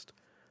supporting cast.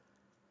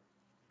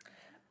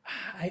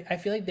 I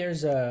feel like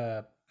there's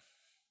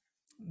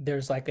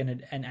like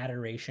an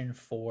adoration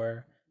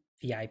for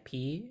the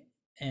IP,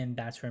 and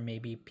that's where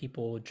maybe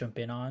people jump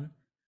in on.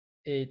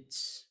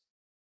 It's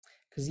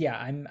because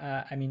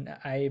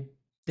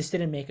this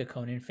didn't make a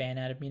Conan fan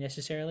out of me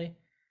necessarily.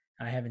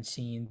 I haven't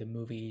seen the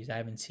movies. I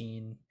haven't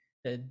seen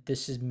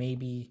this is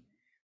maybe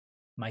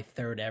my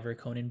 3rd ever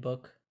Conan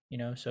book,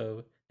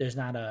 so there's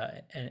not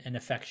an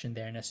affection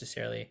there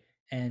necessarily.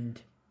 And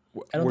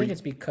I don't think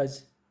it's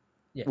because.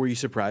 Yeah. Were you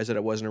surprised that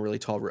it wasn't a really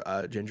tall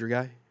ginger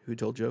guy who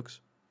told jokes?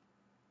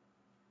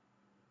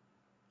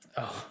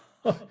 Oh.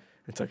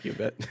 It took you a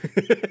bit.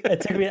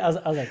 It took me. I was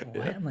like,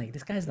 what? I'm like,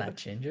 this guy's not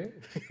ginger.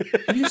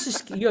 He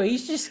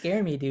used to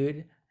scare me,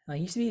 dude.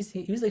 Like,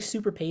 he was like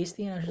super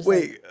pasty, and I was just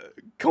wait.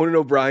 Conan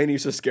O'Brien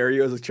used to scare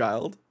you as a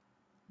child?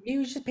 He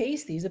was just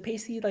pasty. He's a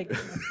pasty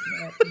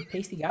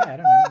pasty guy. I don't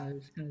know. I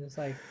was kind of just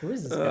like, who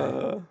is this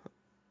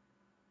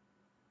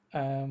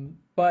guy?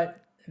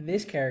 But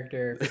this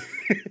character.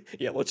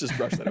 Yeah, let's just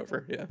brush that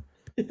over. Yeah.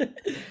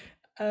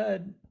 I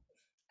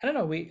don't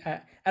know.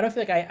 I don't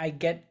feel like I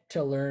get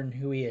to learn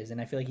who he is,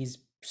 and I feel like he's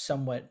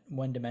somewhat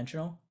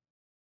one-dimensional.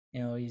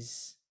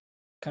 He's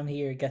come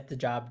here, get the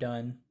job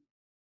done.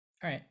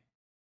 All right.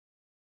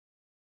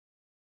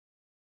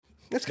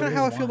 That's kind of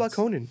how I feel about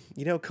Conan.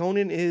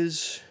 Conan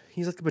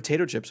he's like the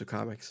potato chips of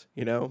comics.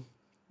 I really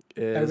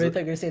thought you were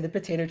gonna say the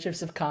potato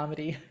chips of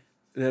comedy.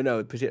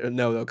 No.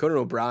 Conan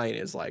O'Brien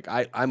is like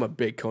I'm a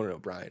big Conan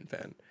O'Brien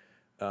fan.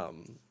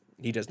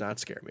 He does not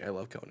scare me. I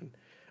love Conan.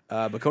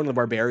 But Conan the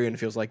Barbarian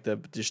feels like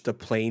just the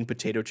plain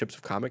potato chips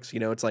of comics.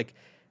 It's like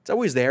it's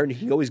always there, and you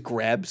can always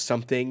grab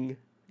something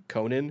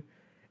Conan,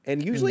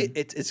 and usually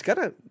it's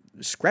gonna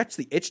scratch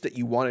the itch that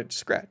you want it to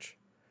scratch.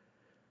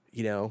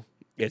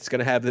 It's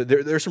gonna have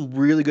there's some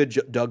really good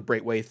Doug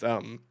Braithwaite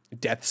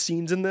death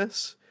scenes in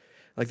this.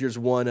 Like there's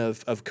one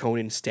of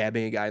Conan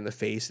stabbing a guy in the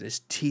face, and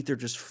his teeth are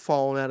just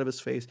falling out of his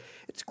face.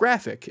 It's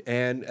graphic,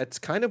 and it's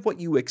kind of what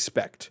you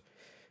expect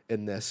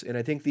in this. And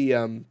I think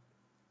the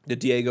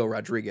Diego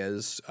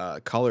Rodriguez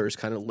colors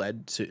kind of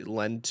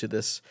lend to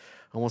this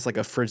almost like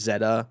a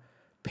Frazetta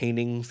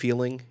painting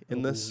feeling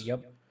in this.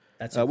 Yep,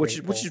 that's which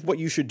is what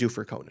you should do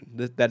for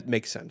Conan. That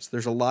makes sense.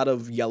 There's a lot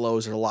of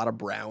yellows, there's a lot of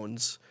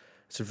browns.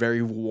 It's a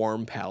very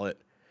warm palette,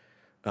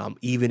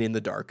 even in the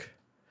dark,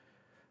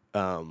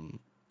 and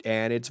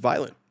it's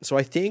violent. So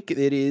I think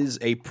it is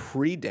a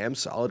pretty damn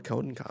solid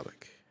Conan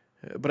comic.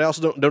 But I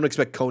also don't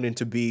expect Conan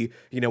to be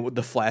what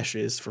the Flash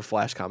is for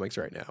Flash comics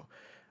right now.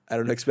 I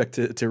don't expect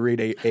to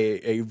read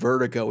a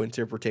Vertigo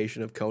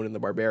interpretation of Conan the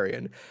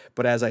Barbarian.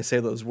 But as I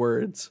say those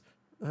words,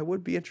 I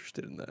would be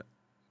interested in that.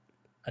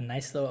 A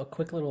nice little, a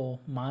quick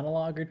little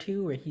monologue or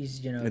two where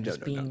he's, No, no, just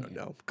no, no, no, being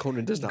no.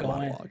 Conan does not going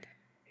monologue.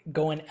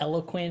 going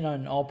eloquent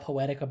and all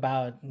poetic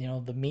about,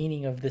 the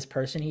meaning of this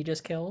person he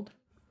just killed.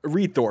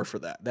 Read Thor for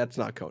that. That's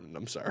not Conan.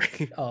 I'm sorry.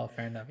 Oh,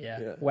 fair enough. Yeah,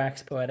 Yeah.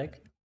 wax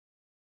poetic.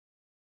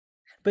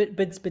 But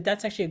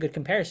that's actually a good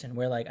comparison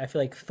where like I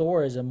feel like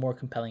Thor is a more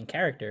compelling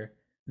character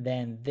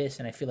than this,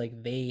 and I feel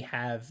like they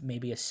have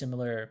maybe a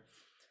similar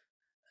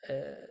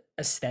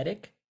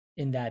aesthetic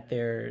in that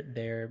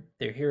they're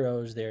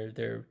heroes,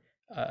 they're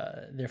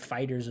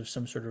fighters of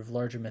some sort of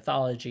larger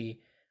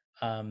mythology,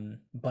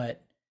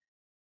 but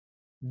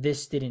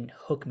this didn't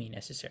hook me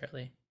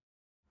necessarily.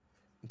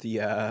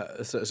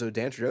 So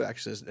Dan Trudeau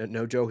actually says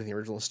no joke in the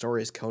original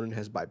story is Conan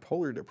has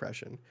bipolar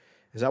depression.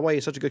 Is that why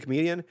he's such a good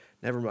comedian?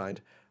 Never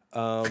mind.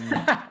 Um,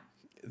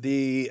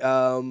 the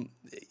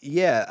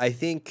yeah, I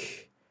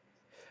think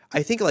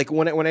like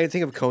when I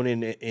think of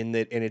Conan in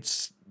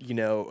its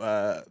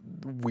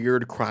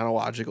weird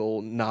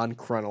chronological non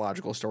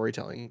chronological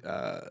storytelling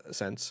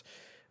sense,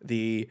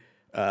 the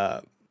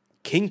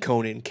King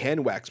Conan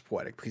can wax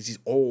poetic because he's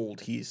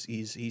old,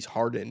 he's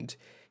hardened,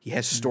 he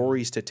has Mm.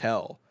 stories to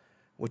tell,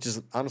 which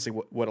is honestly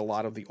what a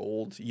lot of the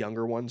old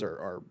younger ones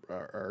are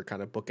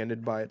kind of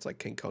bookended by. It's like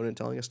King Conan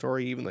telling a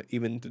story.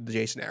 Even the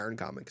Jason Aaron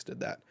comics did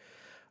that.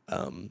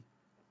 Um,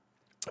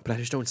 but I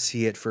just don't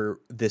see it for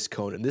this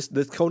Conan. This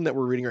Conan that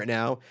we're reading right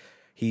now,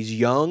 he's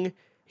young,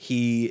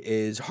 he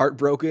is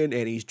heartbroken,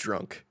 and he's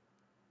drunk.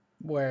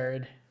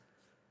 Word.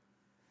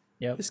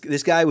 Yep.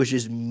 This guy was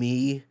just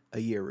me a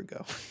year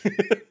ago,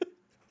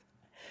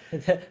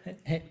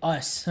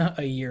 Us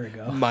a year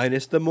ago.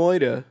 minus the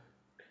moida,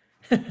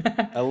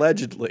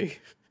 allegedly,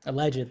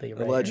 Allegedly,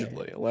 right.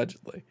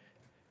 allegedly.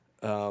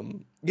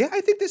 Yeah,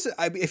 I think this.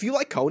 If you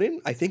like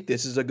Conan, I think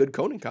this is a good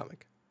Conan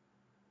comic.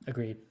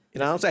 Agreed.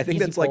 And honestly, I think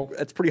Easy pull.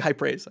 that's pretty high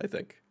praise. I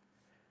think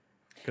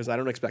because I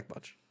don't expect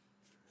much.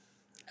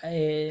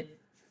 I,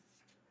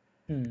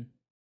 hmm.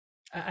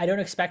 I don't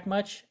expect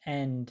much,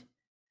 and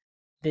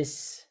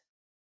this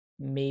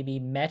maybe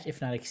met,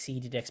 if not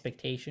exceeded,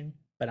 expectation.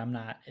 But I'm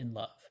not in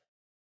love.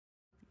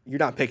 You're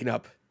not picking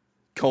up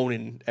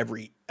Conan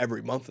every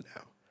month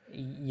now.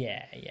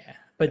 Yeah, yeah. Yeah.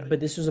 But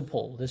this was a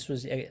pull. This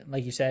was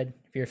like you said.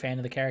 If you're a fan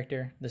of the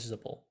character, this is a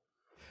pull.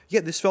 Yeah,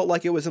 this felt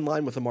like it was in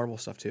line with the Marvel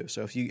stuff too.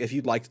 So if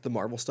you liked the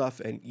Marvel stuff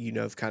and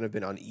have kind of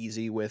been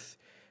uneasy with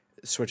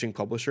switching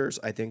publishers,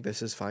 I think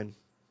this is fine.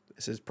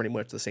 This is pretty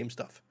much the same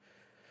stuff.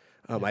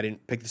 Yeah. I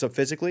didn't pick this up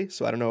physically,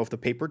 so I don't know if the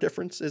paper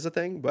difference is a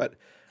thing, but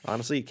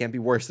honestly, it can't be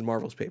worse than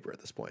Marvel's paper at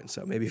this point.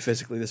 So maybe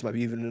physically, this might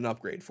be even an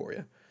upgrade for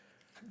you.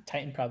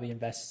 Titan probably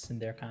invests in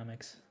their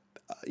comics.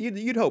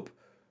 You'd hope.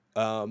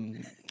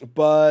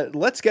 But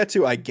let's get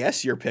to, I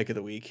guess, your pick of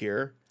the week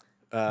here.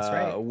 That's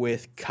right.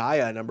 With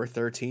Kaya number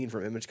 13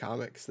 from Image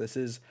Comics. This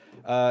is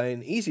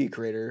an easy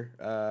creator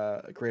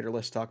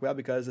list to talk about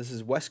because this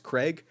is Wes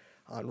Craig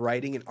on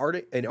writing and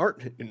writing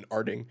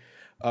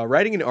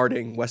and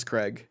arting Wes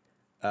Craig,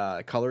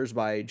 colors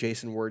by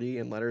Jason Wordie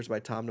and letters by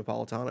Tom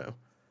Napolitano.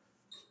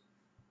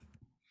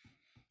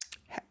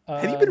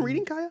 Have you been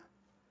reading Um, Kaya?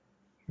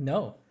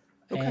 no,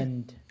 Okay.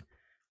 and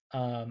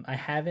I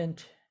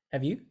haven't.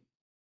 Have you?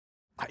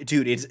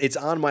 Dude, it's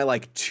on my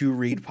like to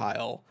read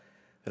pile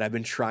that I've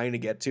been trying to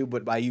get to,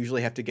 but I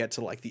usually have to get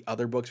to like the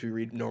other books we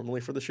read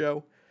normally for the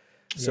show.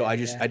 So Yeah, I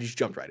yeah. just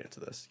jumped right into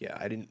this. Yeah,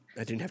 I didn't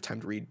have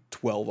time to read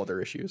 12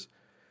 other issues.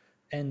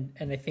 And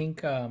I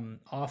think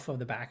off of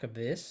the back of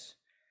this,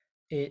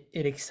 it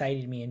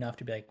excited me enough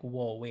to be like,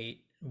 whoa,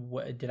 wait,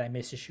 what did I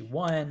miss issue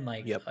one?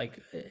 Yep.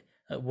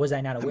 Was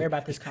I not I mean, aware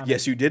about this yes,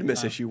 comic? you did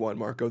miss Um, issue 1,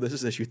 Marco. This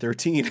is issue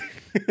 13.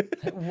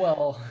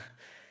 well,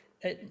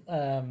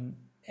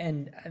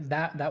 and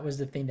that was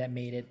the thing that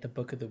made it the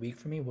book of the week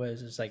for me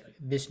was it's like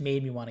this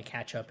made me want to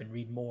catch up and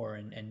read more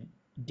and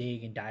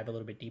dig and dive a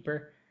little bit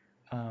deeper.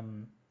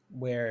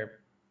 Where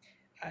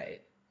I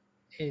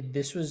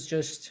this was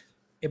just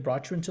it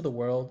brought you into the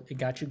world. It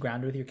got you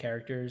grounded with your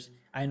characters.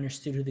 I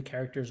understood who the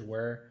characters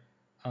were.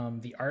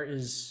 The art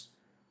is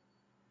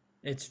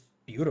it's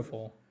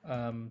beautiful.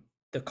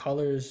 The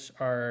colors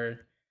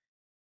are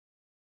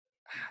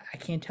I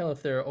can't tell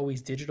if they're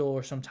always digital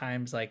or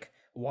sometimes like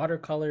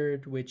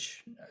watercolored,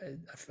 which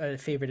a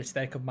favorite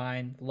aesthetic of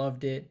mine.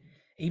 Loved it.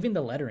 Even the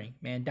lettering,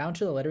 man, down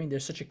to the lettering.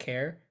 There's such a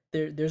care.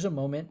 There's a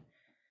moment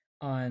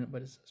on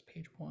what is this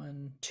page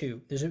one,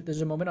 two.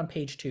 There's a moment on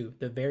page two,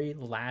 the very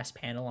last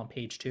panel on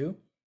page two.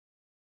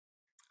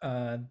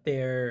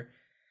 There,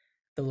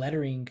 the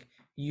lettering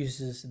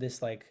uses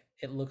this like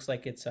it looks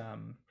like it's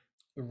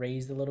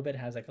raised a little bit,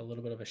 has like a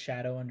little bit of a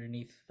shadow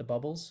underneath the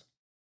bubbles.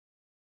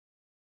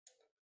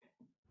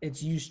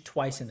 It's used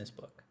twice in this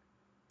book.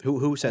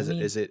 Who says it?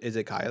 Only Is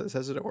it Kaya that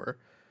says it or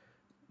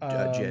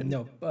Jin?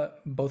 no,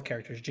 but both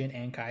characters, Jin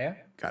and Kaya,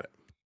 Got it.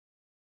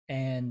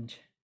 and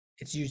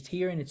it's used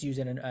here and it's used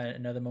in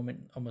another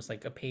moment, almost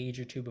like a page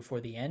or two before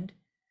the end,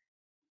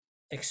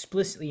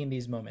 explicitly in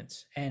these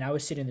moments. And I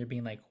was sitting there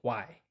being like,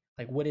 why?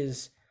 Like, what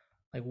is?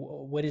 Like,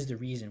 what is the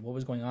reason? What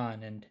was going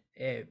on? And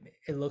it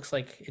looks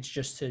like it's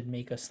just to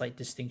make a slight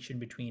distinction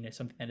between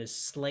something that is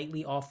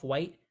slightly off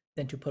white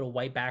than to put a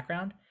white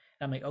background.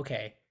 And I'm like,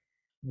 okay,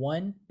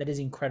 one, that is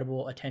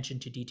incredible attention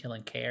to detail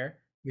and care.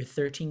 You're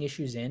 13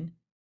 issues in,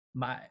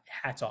 my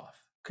hats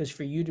off. Because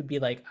for you to be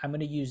like, I'm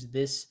going to use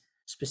this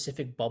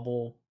specific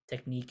bubble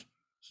technique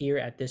here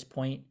at this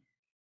point,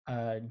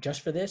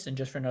 just for this and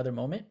just for another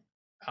moment,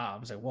 I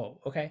was like,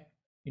 whoa, okay,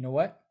 you know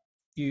what?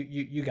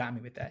 You got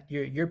me with that.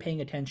 You're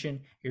paying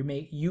attention.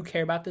 You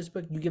care about this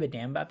book. You give a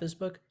damn about this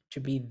book to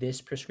be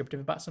this prescriptive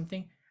about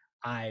something.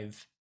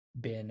 I've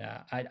been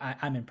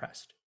I'm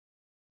impressed.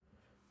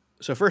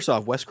 So first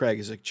off, Wes Craig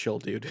is a chill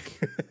dude.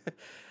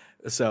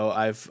 So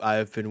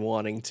I've been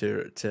wanting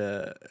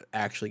to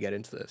actually get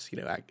into this,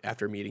 you know,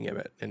 after meeting him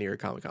at New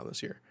York Comic Con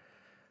this year.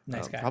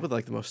 Nice guy. Probably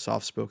like the most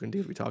soft spoken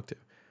dude we talked to.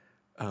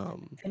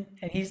 And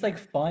he's like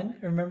fun.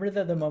 Remember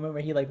the moment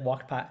where he like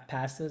walked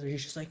past us, where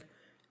he's just like,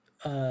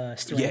 Yeah,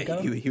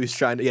 Steranko? he was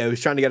trying to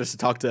get us to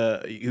talk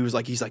to. He's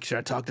like, should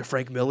I talk to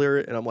Frank Miller?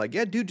 And I'm like,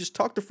 yeah, dude, just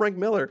talk to Frank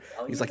Miller.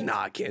 Oh He's like, yeah,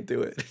 nah, I can't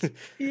do it. I'm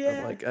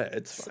yeah. like,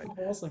 it's So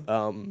fine.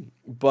 awesome.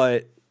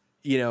 But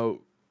you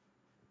know,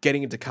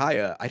 getting into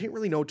Kaya, I didn't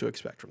really know what to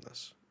expect from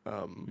this.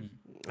 Mm.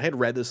 I had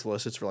read the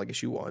solicits for like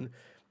issue 1,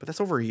 but that's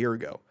over a year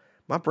ago.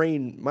 My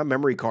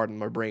memory card in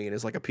my brain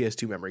is like a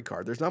PS2 memory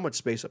card. There's not much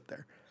space up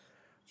there.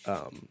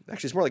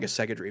 Actually, it's more like a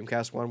Sega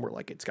Dreamcast one where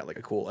like it's got like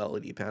a cool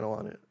LED panel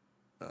on it.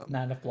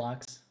 Not enough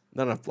blocks.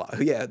 Not enough block.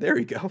 Yeah, there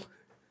you go.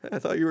 I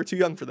thought you were too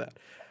young for that.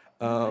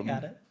 I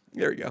got it.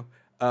 There you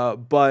go.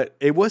 But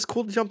it was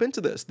cool to jump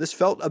into this. This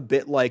felt a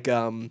bit like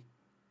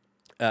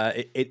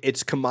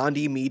it's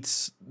Commandi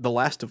meets The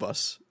Last of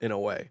Us in a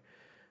way.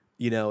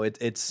 You know,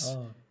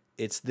 Oh,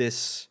 it's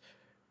this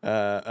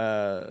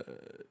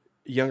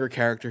younger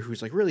character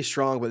who's like really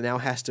strong, but now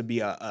has to be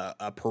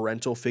a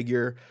parental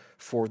figure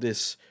for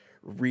this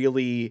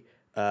really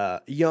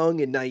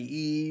young and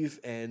naive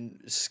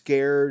and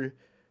scared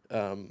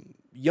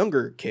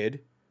younger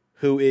kid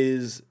who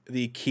is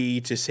the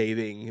key to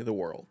saving the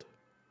world.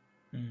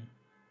 mm.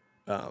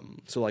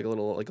 So like a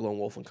little like Lone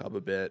Wolf and Cub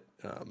a bit.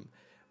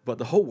 But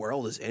the whole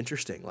world is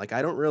interesting. Like I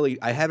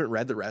haven't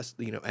read the rest,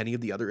 you know, any of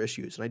the other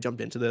issues, and I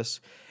jumped into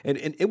this, and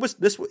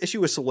this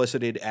issue was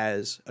solicited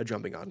as a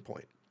jumping on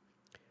point,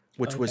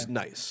 which Okay. was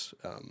nice.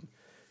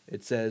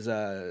 It says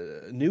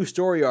new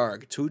story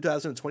arc,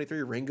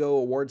 2023 Ringo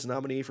Awards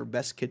nominee for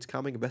best kids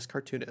comic and best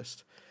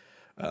cartoonist.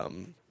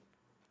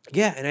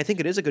 Yeah, and I think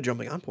it is a good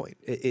jumping on point.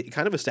 It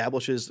kind of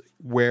establishes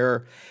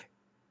where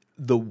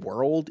the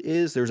world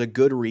is. There's a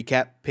good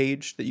recap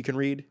page that you can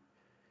read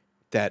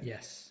that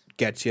Yes.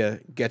 gets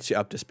you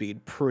up to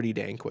speed pretty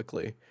dang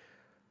quickly.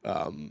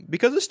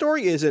 Because the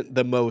story isn't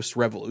the most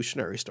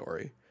revolutionary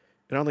story.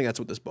 And I don't think that's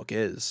what this book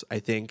is. I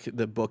think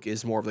the book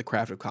is more of the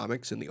craft of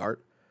comics and the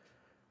art.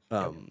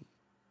 Yep.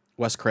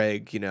 Wes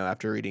Craig, you know,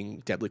 after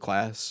reading Deadly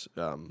Class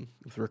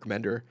with Rick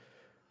Remender,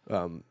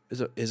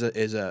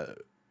 is a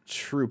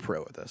true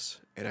pro at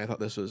this, and I thought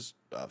this was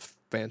a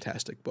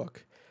fantastic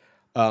book.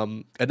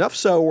 Enough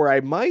so where I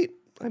might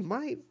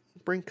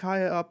bring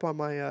Kaya up on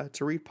my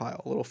to read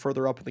pile a little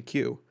further up in the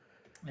queue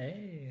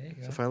Hey, there you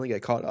to go. finally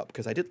get caught up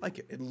because I did like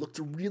it. It looked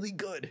really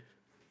good.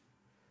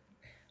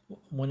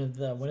 One of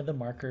the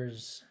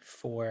markers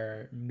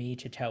for me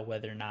to tell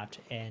whether or not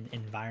an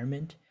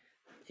environment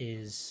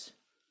is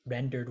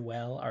rendered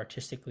well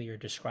artistically or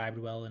described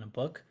well in a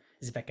book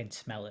is if I can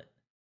smell it.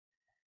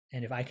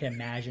 And if I can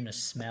imagine a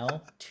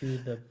smell to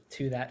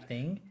that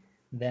thing,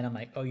 then I'm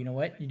like, oh, you know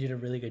what? You did a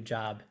really good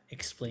job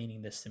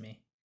explaining this to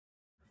me.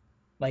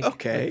 Like for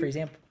Okay.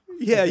 example,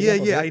 Yeah, yeah,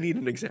 yeah. they're I need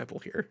an example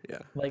here. Yeah.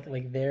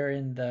 like they're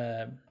in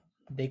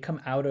they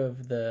come out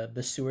of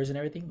the sewers and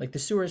everything. Like the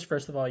sewers,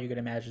 first of all, you could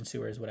imagine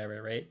sewers,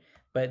 whatever, right?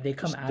 But they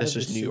come out That's of the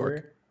just New York.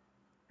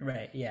 sewer,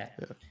 right? Yeah,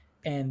 Yeah.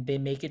 and they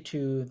make it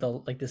to the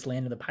like this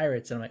land of the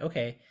pirates, and I'm like,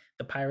 okay,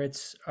 the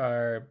pirates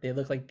they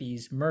look like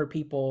these mer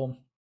people.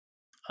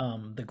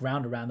 The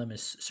ground around them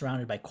is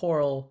surrounded by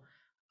coral.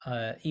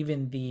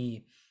 Even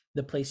the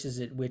places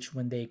at which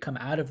when they come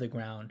out of the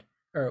ground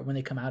or when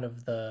they come out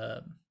of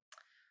the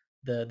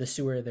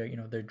sewer,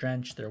 they're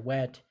drenched, they're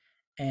wet,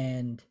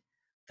 and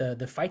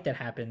the fight that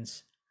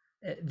happens,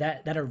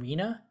 that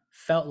arena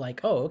felt like,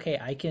 oh, okay,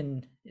 I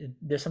can.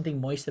 There's something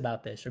moist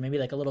about this, or maybe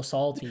like a little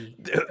salty,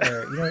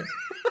 or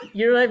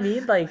you know what I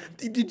mean, like.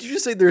 Did you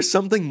just say there's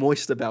something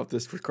moist about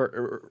this,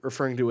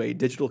 referring to a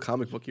digital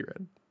comic book you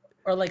read?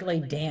 Or like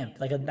damp,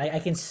 I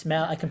can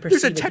smell, I can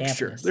There's a perceive a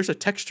texture. dampness. There's a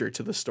texture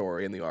to the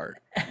story and the art.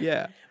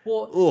 Yeah.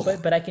 Well, Ugh.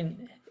 but I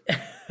can,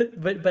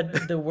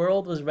 but the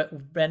world was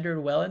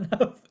rendered well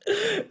enough.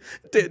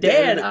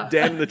 Dan,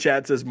 Dan in the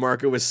chat says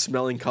Marco was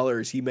smelling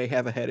colors. He may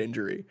have a head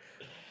injury.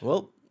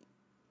 Well,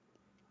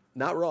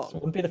 not wrong.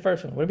 wouldn't be the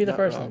first one. Wouldn't be the Not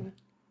first wrong. one.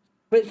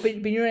 But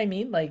you know what I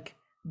mean? Like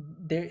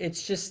there,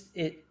 it's just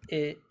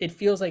it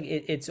feels like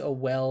it's a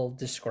well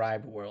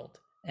described world,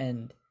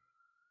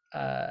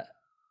 uh,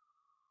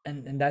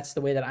 and that's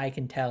the way that I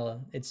can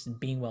tell it's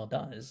being well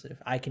done is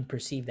if I can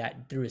perceive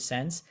that through a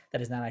sense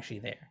that is not actually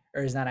there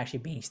or is not actually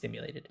being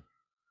stimulated.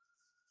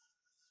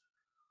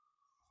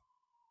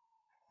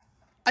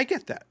 I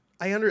get that.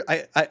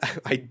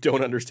 I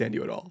don't understand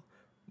you at all,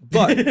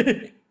 but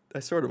I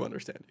sort of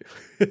understand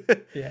you.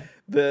 Yeah.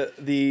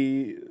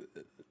 The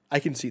I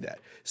can see that.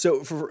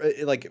 So for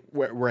like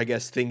where I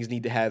guess things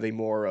need to have a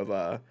more of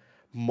a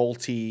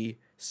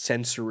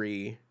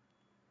multi-sensory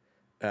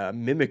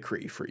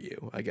mimicry for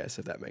you, I guess,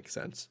 if that makes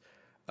sense.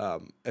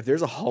 If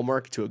there's a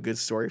hallmark to a good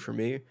story for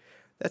me,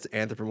 that's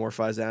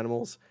anthropomorphized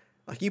animals.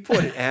 Like you put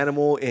an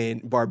animal in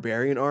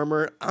barbarian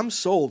armor, I'm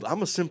sold.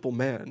 I'm a simple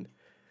man.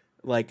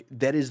 Like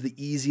that is the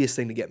easiest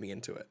thing to get me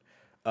into it.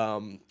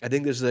 I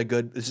think this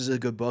is a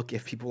good book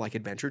if people like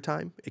Adventure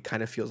Time. It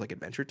kind of feels like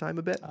Adventure Time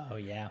a bit. Oh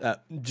yeah.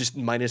 Just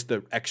minus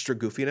the extra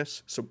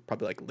goofiness. So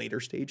probably like later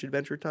stage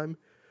Adventure Time.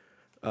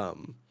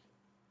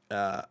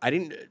 I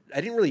didn't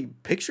really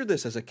picture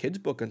this as a kid's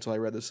book until I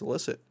read the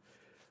solicit,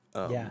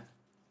 Yeah.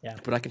 Yeah.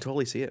 but I can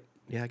totally see it.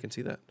 Yeah, I can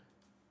see that.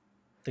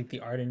 Like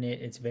the art in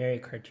it, it's very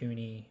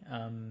cartoony.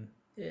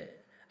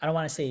 I don't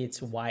want to say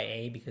it's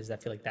YA because I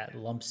feel like that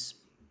lumps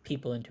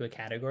people into a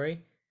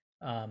category.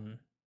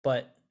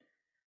 But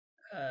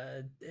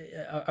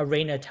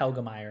Arena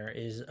Telgemeier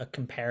is a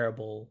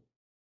comparable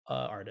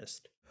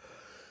artist,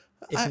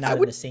 if I not in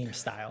would the same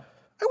style.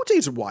 I would say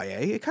it's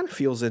YA. It kind of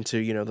feels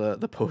into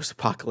the post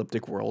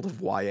apocalyptic world of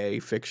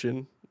YA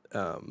fiction.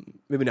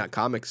 Maybe not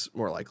comics,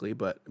 more likely,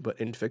 but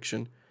in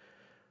fiction.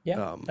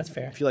 Yeah, that's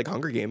fair. If you like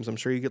Hunger Games, I'm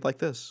sure you could like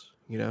this.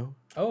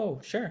 Oh,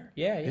 sure.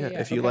 Yeah, yeah, Yeah. yeah.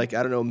 If you Okay. like,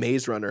 I don't know,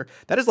 Maze Runner,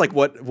 that is like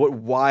what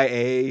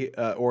YA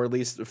or at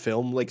least the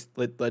film like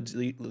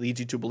leads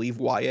you to believe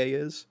YA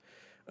is.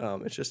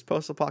 It's just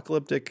post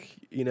apocalyptic,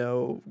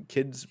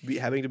 kids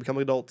having to become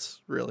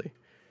adults, really.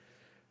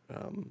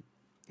 And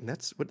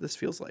that's what this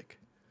feels like.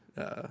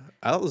 I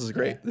thought this was Yeah.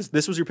 great.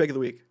 This was your pick of the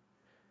week.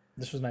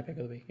 This was my pick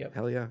of the week. Yep.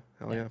 Hell yeah.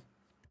 Hell Yeah.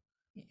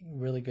 yeah.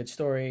 Really good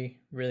story,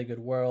 really good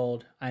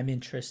world. I'm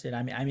interested.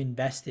 I'm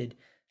invested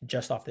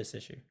just off this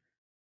issue.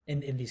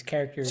 In these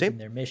characters Same.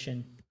 and their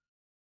mission.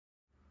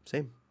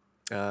 Same.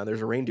 There's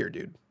a reindeer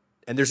dude.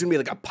 And there's gonna be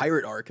like a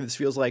pirate arc. This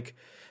feels like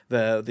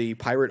the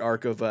pirate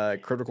arc of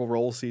Critical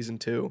Role season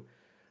 2.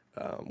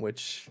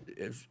 Which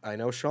if I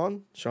know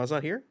Sean's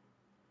not here.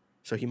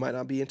 So he might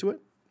not be into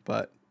it.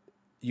 But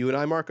you and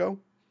I, Marco,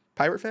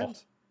 pirate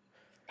fans?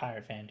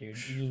 Pirate fan, dude.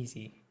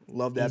 Easy.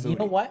 Love that Easy.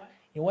 movie. You know what?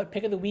 You know what?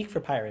 Pick of the week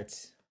for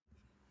pirates.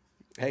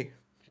 Hey,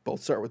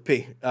 both start with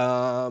P.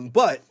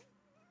 But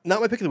not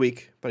my pick of the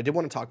week, but I did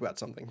want to talk about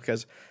something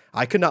because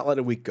I could not let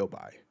a week go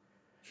by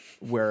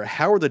where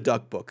Howard the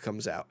Duck book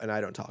comes out and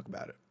I don't talk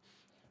about it.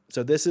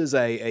 So this is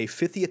a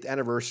 50th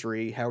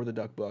anniversary Howard the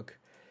Duck book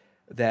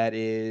that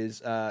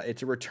is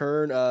it's a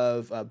return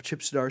of Chip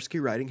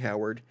Zdarsky writing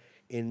Howard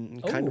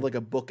in kind of Oh. like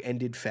a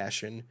book-ended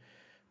fashion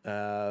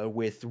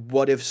with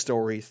what-if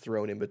stories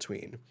thrown in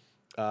between.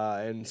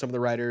 And some of the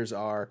writers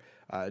are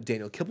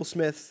Daniel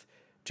Kibblesmith,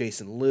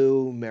 Jason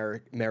Liu,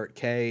 Merritt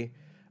Kay,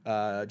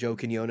 Joe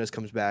Quinones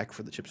comes back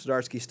for the Chip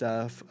Zdarsky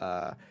stuff.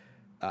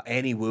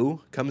 Annie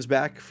Wu comes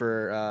back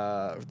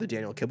for the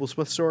Daniel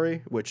Kibblesmith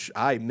story, which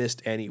I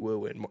missed Annie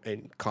Wu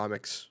in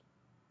comics.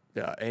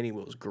 Annie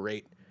Wu was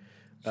great.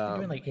 She's been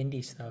doing like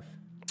indie stuff.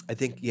 I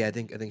think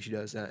she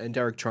does. And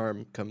Derek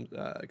Charm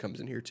comes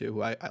in here too,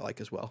 who I like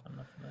as well. I'm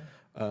not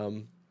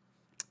familiar.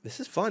 This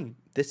is fun.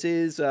 This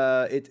is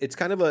it's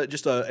kind of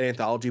just an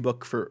anthology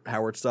book for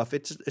Howard stuff.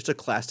 It's a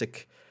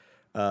classic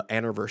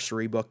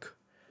anniversary book.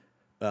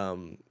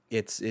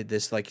 It's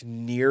this like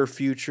near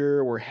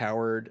future where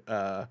Howard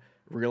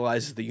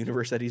realizes the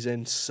universe that he's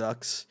in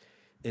sucks,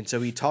 and so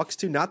he talks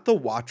to not the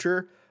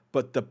Watcher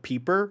but the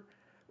Peeper,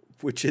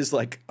 which is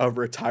like a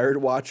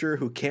retired Watcher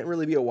who can't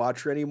really be a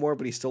Watcher anymore,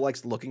 but he still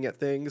likes looking at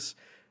things.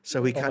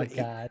 So he Oh kind my of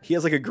God. he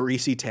has like a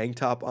greasy tank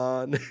top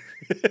on.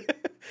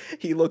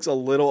 He looks a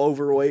little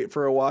overweight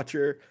for a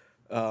Watcher.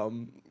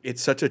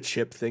 It's such a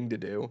Chip thing to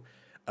do,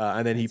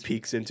 and then he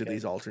peeks into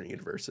these alternate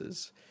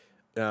universes.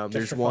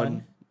 There's for one.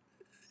 fun?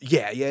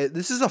 Yeah.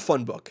 This is a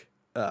fun book.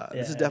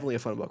 This is Yeah. definitely a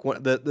fun book.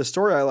 The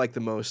story I like the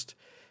most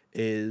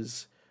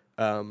is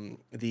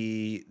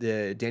the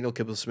Daniel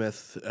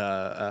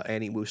Kibblesmith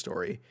Annie Wu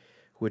story,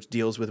 which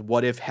deals with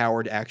what if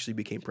Howard actually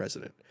became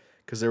president?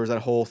 Because there was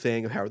that whole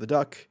thing of Howard the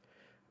Duck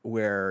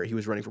where he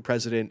was running for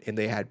president and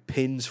they had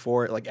pins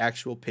for it, like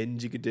actual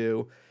pins you could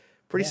do.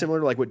 Pretty Yeah. similar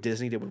to like what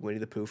Disney did with Winnie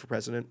the Pooh for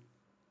president.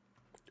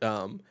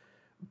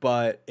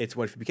 But it's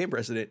what if he became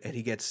president and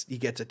he gets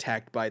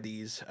attacked by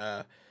these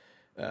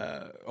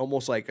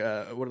almost like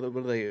what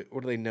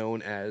are they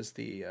known as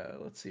the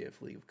let's see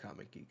if League of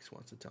Comic Geeks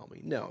wants to tell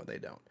me. No, they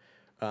don't.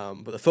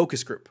 But the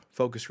focus group,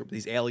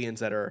 these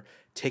aliens that are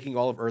taking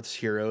all of Earth's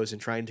heroes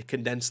and trying to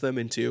condense them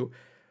into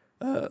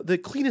the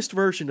cleanest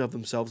version of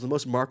themselves, the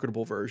most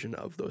marketable version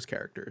of those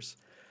characters.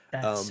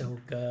 That's so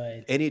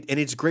good. And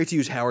it's great to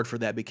use Howard for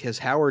that because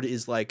Howard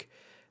is like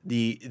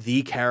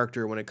the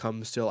character when it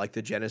comes to like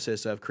the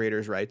genesis of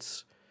creators'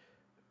 rights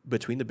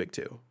between the big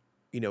two.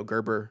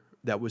 Gerber,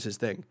 that was his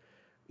thing,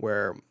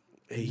 where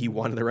he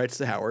wanted the rights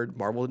to Howard.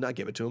 Marvel did not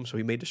give it to him, so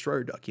he made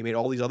Destroyer Duck. He made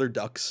all these other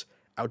ducks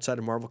outside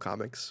of Marvel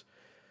Comics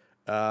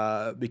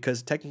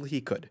because technically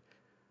he could.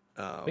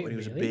 Wait, and he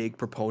was a really? big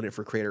proponent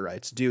for creator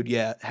rights. Dude,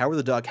 yeah, Howard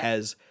the Duck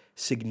has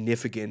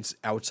significance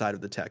outside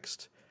of the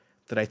text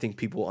that I think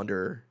people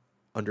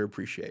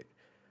underappreciate.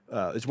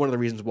 It's one of the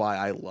reasons why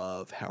I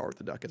love Howard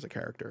the Duck as a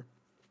character.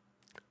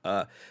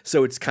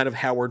 So it's kind of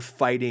Howard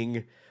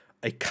fighting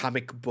a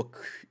comic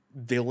book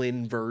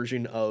villain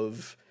version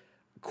of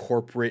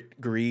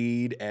corporate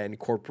greed and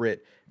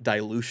corporate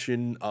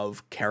dilution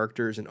of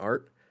characters and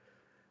art.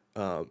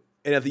 And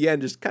at the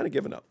end, just kind of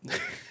giving up,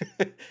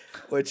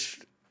 which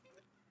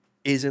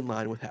is in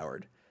line with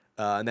Howard.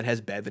 And that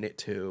has Bev in it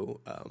too.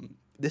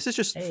 This is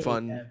just Hey,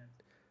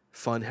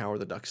 fun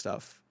Howard the Duck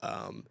stuff.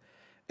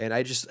 And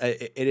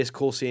it is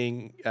cool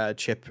seeing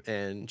Chip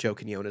and Joe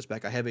Quinones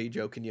back. I have a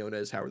Joe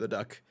Quinones Howard the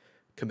Duck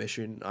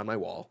commission on my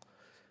wall.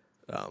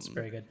 it's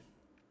very good.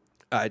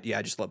 Yeah,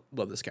 I just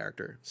love this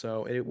character.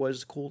 So it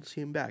was cool to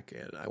see him back,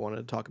 and I wanted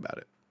to talk about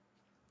it.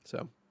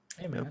 So,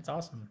 Hey man, yeah. that's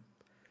awesome.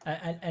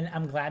 And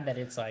I'm glad that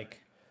it's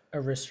like a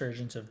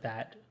resurgence of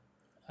that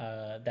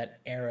that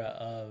era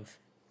of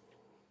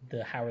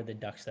the Howard the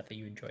Duck stuff that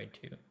you enjoyed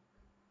too.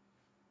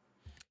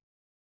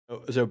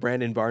 So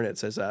Brandon Barnett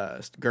says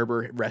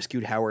Gerber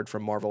rescued Howard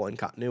from Marvel and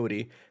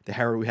continuity. The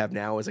Howard we have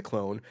now is a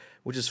clone,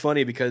 which is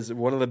funny because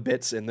one of the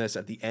bits in this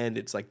at the end,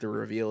 it's like the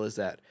reveal is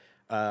that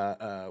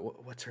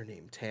what's her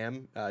name?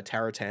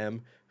 Tara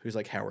Tam, who's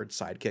like Howard's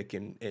sidekick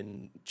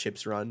in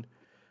Chip's run.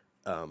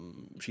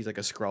 She's like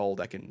a Skrull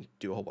that can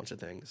do a whole bunch of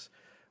things.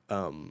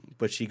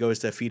 But she goes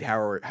to feed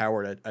Howard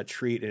a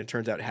treat, and it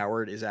turns out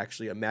Howard is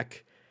actually a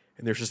mech,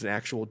 and there's just an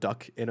actual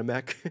duck in a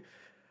mech.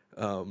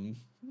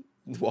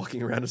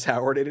 Walking around as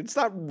Howard, and it's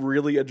not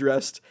really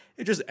addressed.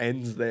 It just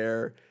ends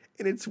there,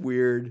 and it's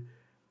weird.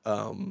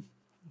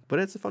 But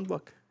it's a fun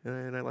book,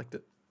 and I liked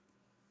it.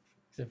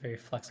 He's a very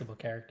flexible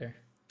character.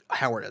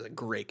 Howard has a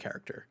great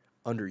character,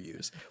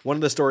 underused. One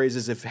of the stories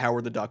is if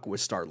Howard the Duck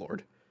was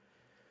Star-Lord.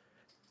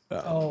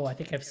 Oh, I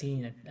think I've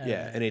seen it.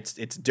 Yeah, and it's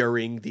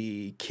during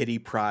the Kitty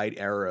Pryde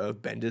era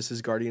of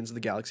Bendis's Guardians of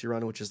the Galaxy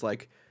run, which is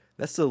like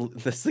that's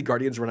the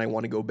Guardians run I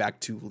want to go back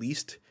to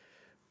least.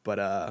 But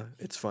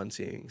it's fun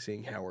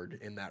seeing Howard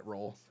in that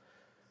role.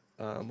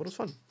 But it was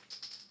fun.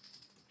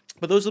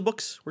 But those are the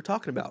books we're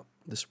talking about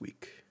this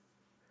week.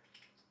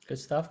 Good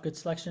stuff. Good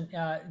selection.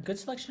 Good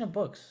selection of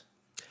books.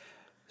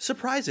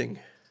 Surprising.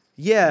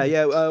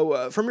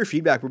 Yeah. From your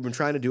feedback, we've been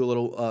trying to do a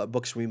little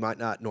books we might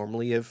not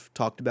normally have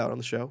talked about on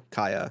the show.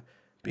 Kaya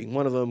being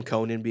one of them,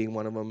 Conan being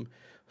one of them.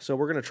 So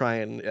we're going to try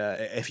and,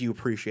 if you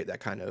appreciate that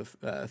kind of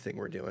thing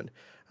we're doing,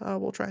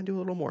 we'll try and do a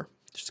little more.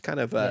 Just kind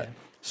of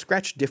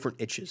scratch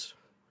different itches.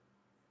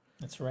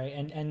 That's right,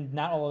 and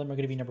not all of them are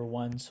going to be number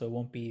one, so it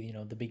won't be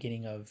the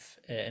beginning of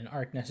an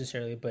arc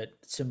necessarily, but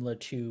similar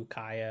to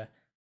Kaya,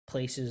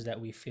 places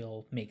that we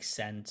feel make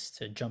sense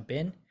to jump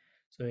in,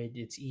 so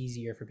it's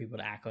easier for people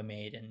to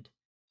acclimate, and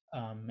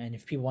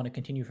if people want to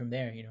continue from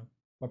there,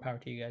 more power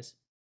to you guys,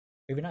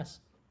 or even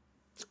us.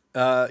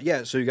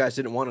 Yeah, so you guys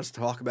didn't want us to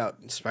talk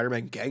about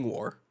Spider-Man Gang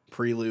War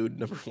Prelude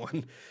number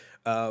 1,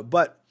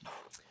 but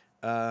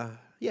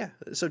yeah.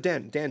 So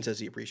Dan says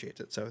he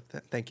appreciates it, so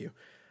thank you.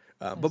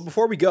 But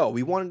before we go,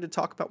 we wanted to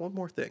talk about one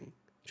more thing.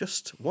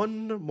 Just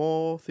one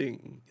more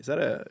thing. Is that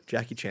a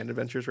Jackie Chan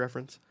Adventures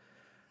reference?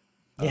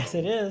 Yes,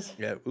 it is.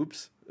 Yeah,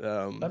 oops.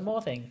 One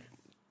more thing.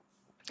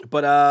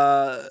 But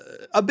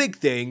a big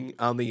thing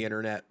on the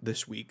internet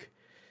this week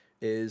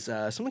is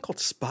something called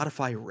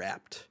Spotify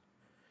Wrapped.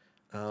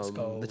 Let's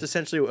go. It's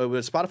essentially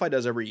what Spotify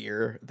does every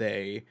year.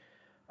 They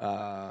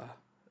kind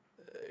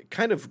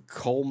of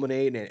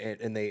culminate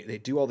and they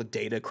do all the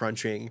data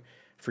crunching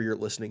for your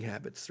listening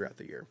habits throughout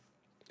the year.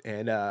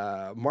 And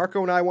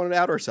Marco and I wanted to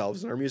out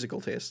ourselves in our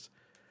musical taste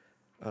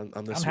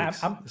on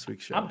this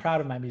week's show. I'm proud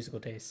of my musical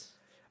taste.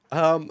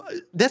 So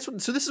this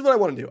is what I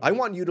want to do. I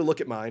want you to look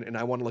at mine, and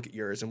I want to look at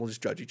yours, and we'll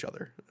just judge each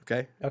other.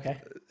 Okay?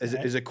 Okay.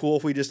 Is it cool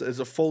if we just, it's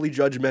a fully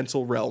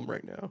judgmental realm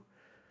right now?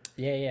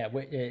 Yeah.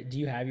 Wait, do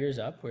you have yours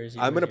up? Where is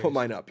it? I'm gonna put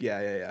mine up.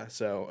 Yeah.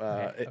 So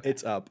Okay.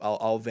 it's up.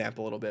 I'll vamp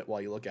a little bit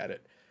while you look at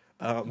it.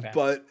 Okay.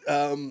 But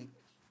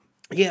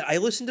yeah, I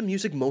listen to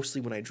music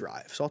mostly when I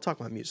drive, so I'll talk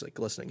about music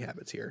listening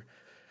habits here.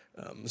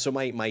 So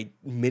my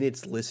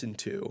minutes listened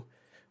to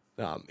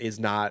is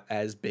not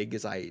as big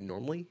as I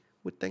normally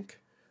would think.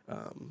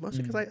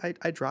 Mostly because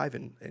I drive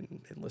and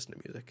listen to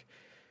music.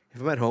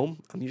 If I'm at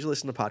home, I'm usually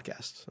listening to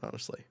podcasts,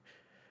 honestly.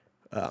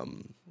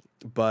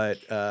 But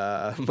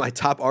my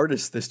top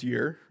artist this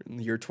year, in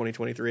the year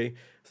 2023,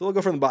 so we'll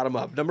go from the bottom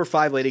up. Number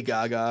 5, Lady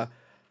Gaga,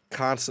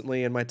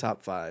 constantly in my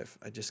top 5.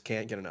 I just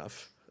can't get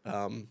enough.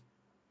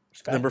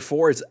 Number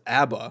 4 is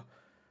ABBA.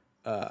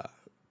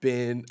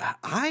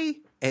 I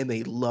am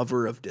a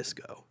lover of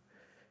disco.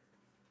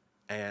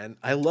 And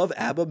I love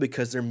ABBA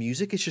because their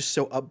music is just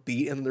so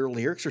upbeat and their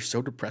lyrics are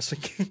so depressing.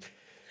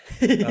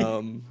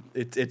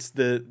 It's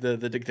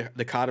the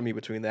dichotomy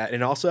between that.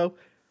 And also,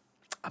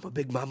 I'm a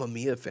big Mamma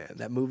Mia fan.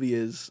 That movie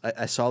is,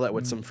 I saw that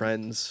with some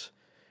friends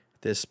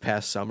this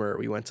past summer.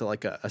 We went to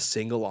like a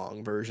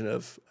sing-along version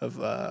of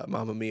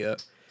Mamma Mia.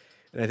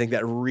 And I think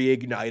that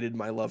reignited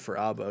my love for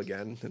ABBA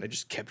again. And I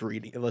just kept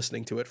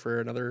listening to it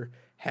for another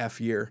half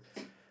year.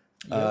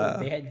 Yo, Uh,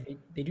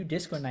 they do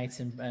disco nights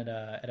at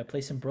a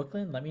place in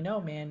Brooklyn. Let me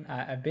know, man.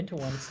 I've been to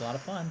one. It's a lot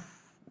of fun.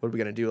 what are we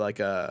gonna do? Like,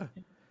 I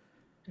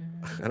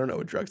don't know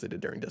what drugs they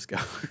did during disco.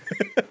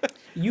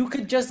 You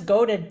could just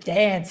go to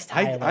dance,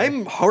 Tyler.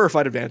 I'm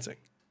horrified of dancing.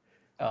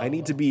 I Oh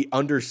need to well. be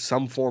under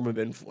some form of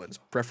influence,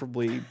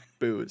 preferably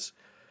booze,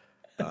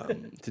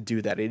 to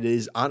do that. It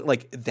is on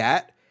like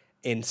that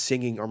and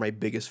singing are my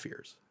biggest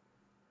fears,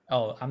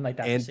 Oh, I'm like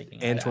that for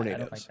singing. and I don't like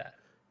tornadoes. that.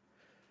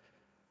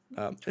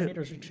 Eh,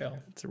 Tornadoes are chill.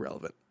 it's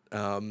irrelevant.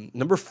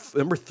 Number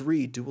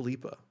three, Dua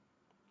Lipa.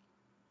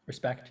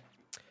 Respect.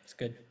 It's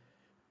good.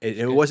 It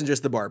Good. wasn't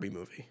just the Barbie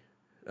movie.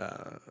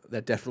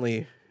 That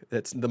definitely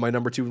my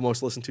number two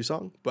most listened to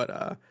song. But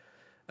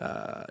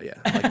yeah,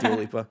 I like Dua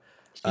Lipa.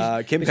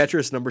 Kim But she-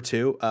 Petras number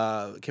two.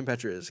 Kim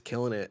Petras is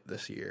killing it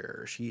this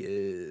year. She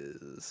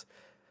is.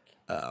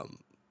 Are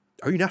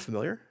you not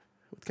familiar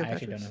with Kim I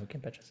actually don't Petras? know who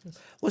Kim Petras is.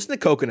 Listen to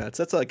Coconuts.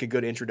 That's like a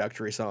good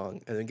introductory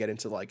song, and then get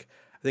into like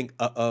I think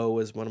Oh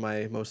is one of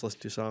my most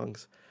listened to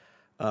songs.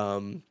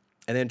 And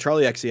then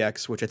Charlie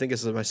XCX, which I think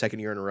this is my second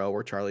year in a row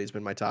where Charlie's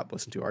been my top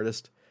listened to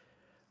artist.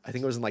 I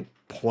think it was in like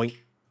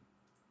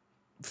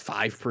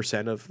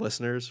 0.5% of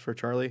listeners for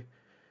Charlie.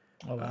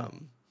 Oh wow.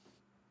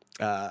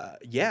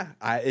 Yeah,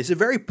 it's a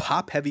very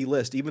pop heavy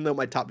list, even though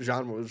my top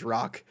genre was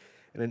rock,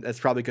 and that's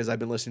probably because I've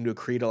been listening to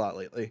Creed a lot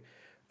lately.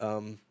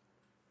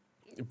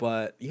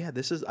 But yeah,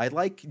 I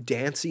like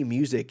dancey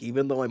music,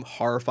 even though I'm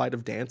horrified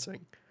of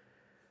dancing.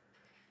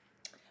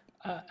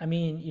 I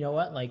mean, you know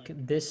what? Like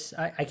this,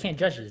 I can't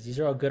judge this. These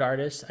are all good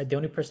artists. The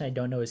only person I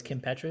don't know is Kim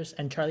Petras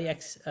and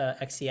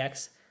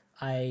XCX.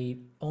 I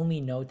only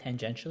know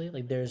tangentially.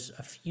 Like there's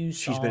a few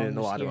She's been in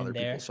a songs lot of here other and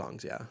people's there.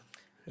 songs, yeah.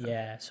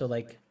 Yeah. So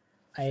like,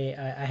 I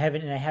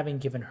haven't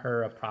given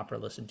her a proper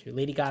listen to.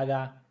 Lady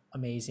Gaga,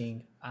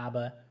 amazing.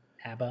 ABBA,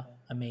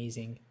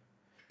 amazing.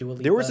 Dua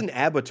There was Lipa, an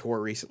ABBA tour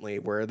recently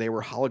where they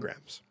were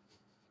holograms.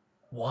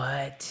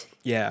 what?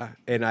 Yeah,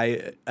 and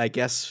I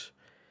guess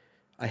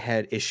I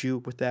had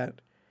issue with that,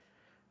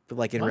 but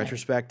like in Why?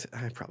 retrospect,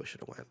 I probably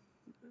should have went.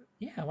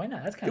 Yeah, why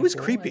not? That's It kind of was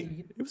cool.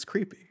 creepy. It was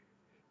creepy.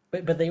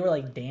 But they were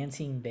like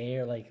dancing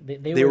there, like They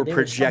were they were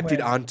projected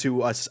somewhere,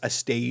 onto a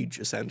stage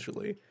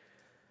essentially.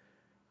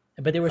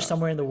 but they were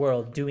somewhere in the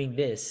world doing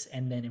this,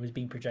 and then it was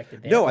being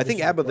projected there, No, or I this think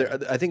was ABBA.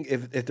 recorded. I think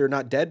if they're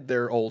not dead,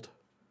 they're old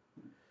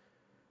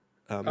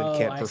and Oh,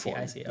 can't I see, I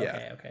perform. see. Yeah,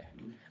 Okay, okay.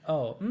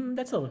 Oh,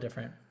 that's a little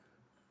different.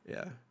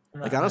 yeah.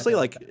 Like I'm not honestly,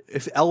 there like like that.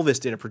 if Elvis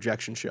did a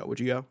projection show, would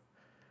you go?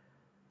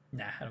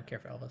 Nah, I don't care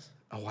for Elvis.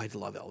 Oh, I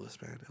love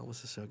Elvis, man.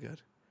 Elvis is so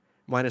good.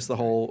 Minus the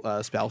whole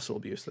spousal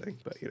abuse thing,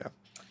 but you know.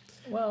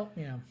 Well,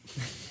 you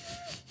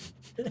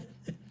know,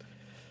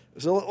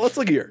 So let's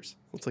look at yours.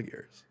 Let's look at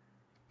yours.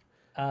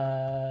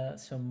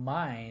 so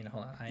mine.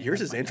 Hold on, I Yours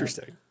have is mine up.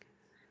 interesting.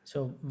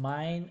 So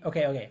mine.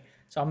 Okay, okay.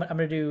 So I'm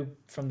gonna do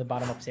from the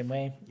bottom up same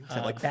way. It's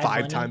had like Bad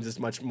five Bunny. times as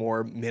much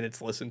more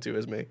minutes listened to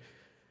as me.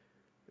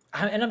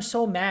 And I'm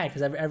so mad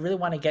because I really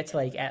want to get to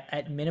like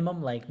at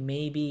minimum like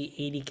maybe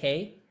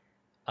 80K,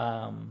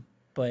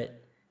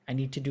 but I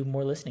need to do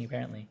more listening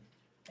apparently.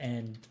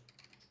 And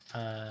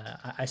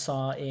I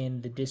saw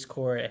in the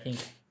Discord, I think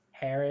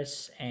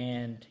Harris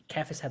and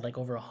Kefis had like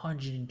over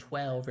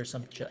 112 or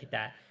some shit like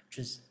that, which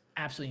is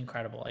absolutely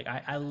incredible. Like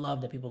I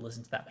love that people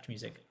listen to that much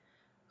music.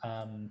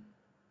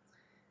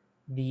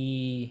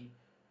 The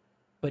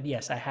But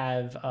yes, I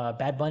have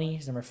Bad Bunny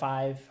is number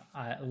 5.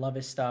 I love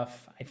his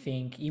stuff. I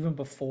think even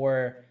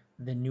before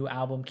the new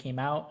album came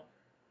out,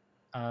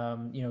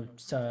 what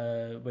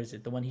is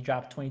it? The one he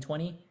dropped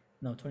 2020?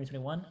 No,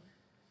 2021.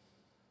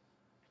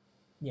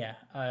 Yeah,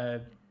 I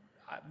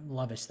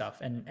love his stuff.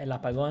 And El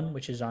Apagón,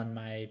 which is on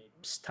my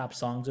top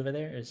songs over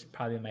there, is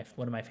probably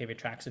one of my favorite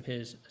tracks of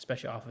his,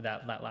 especially off of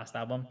that last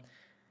album.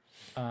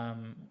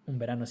 Un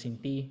Verano Sin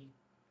Ti,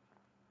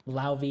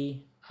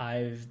 Lauvi.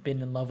 I've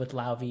been in love with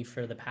Lauvi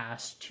for the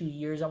past 2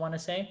 years, I want to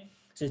say.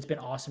 So it's been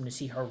awesome to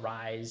see her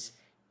rise,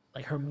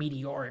 like her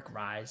meteoric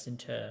rise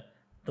into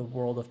the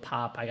world of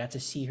pop. I got to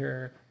see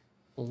her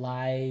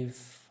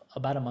live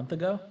about a month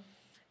ago,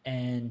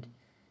 and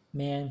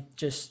man,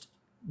 just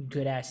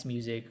good ass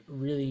music.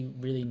 Really,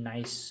 really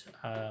nice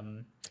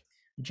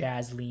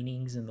jazz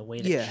leanings in the way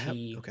that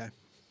Yeah. Okay.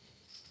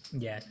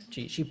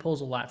 she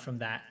pulls a lot from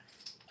that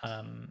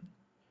kind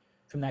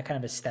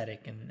of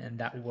aesthetic and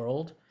that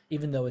world,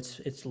 even though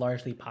it's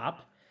largely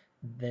pop.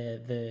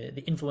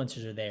 The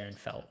influences are there and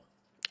felt.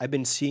 I've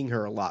been seeing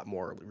her a lot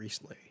more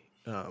recently.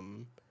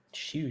 It's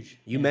huge.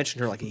 You Yeah.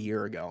 mentioned her like a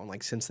year ago, and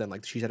like since then,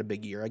 like she's had a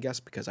big year, I guess,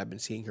 because I've been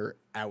seeing her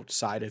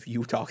outside of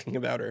you talking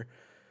about her.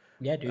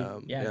 Yeah, dude.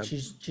 Yeah, yeah.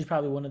 she's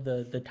probably one of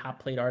the top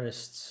played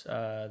artists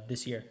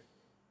this year.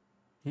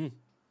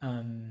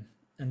 And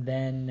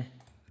then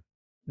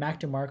Mac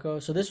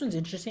DeMarco. So this one's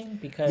interesting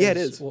because Yeah, it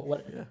is.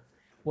 Yeah.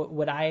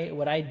 what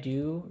I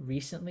do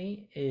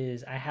recently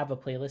is I have a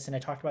playlist, and I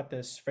talked about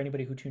this for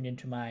anybody who tuned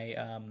into my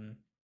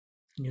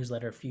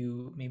newsletter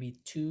maybe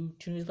two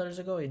newsletters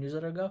ago, a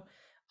newsletter ago.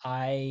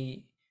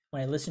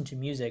 When I listen to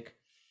music,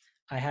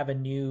 I have a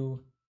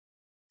new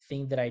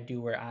thing that I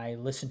do where I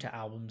listen to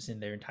albums in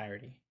their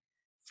entirety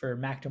for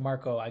Mac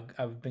DeMarco,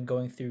 I've been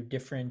going through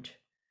different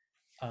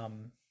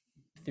um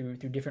through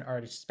different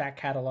artists' back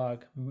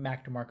catalog.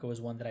 Mac DeMarco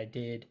was one that I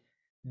did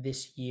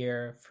this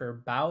year for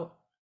about,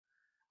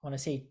 I want to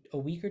say, a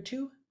week or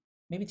two,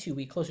 maybe 2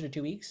 weeks, closer to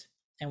 2 weeks.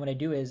 And what I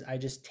do is I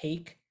just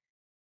take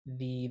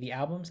the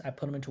albums, I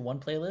put them into one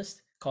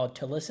playlist called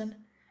To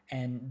Listen,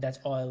 and that's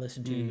all I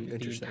listen to the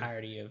Interesting.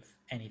 entirety of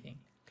anything.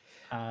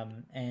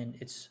 And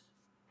it's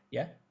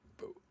yeah.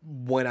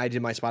 When I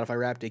did my Spotify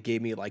Wrapped, it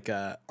gave me like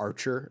a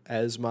Archer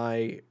as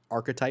my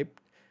archetype,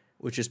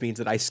 which just means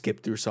that I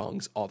skip through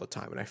songs all the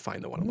time and I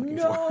find the one I'm looking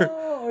for.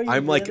 No, are you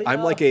I'm like really? I'm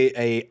Oh. like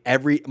a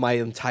every my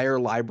entire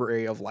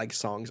library of like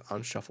songs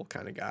on shuffle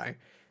kind of guy,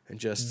 and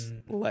just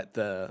let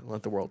the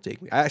world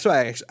take me. I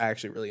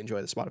actually really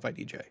enjoy the Spotify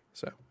DJ.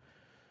 So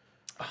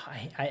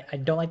I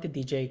don't like the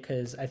DJ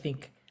because I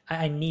think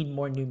I need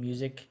more new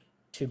music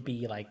to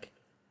be like,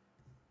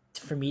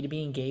 for me to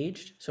be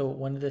engaged. So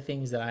one of the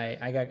things that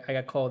I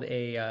got called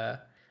a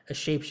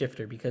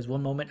shapeshifter, because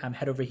one moment I'm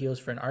head over heels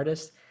for an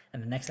artist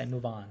and the next I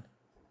move on,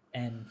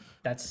 and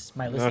that's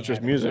my not listening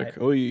just habit. music.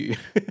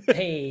 Oh,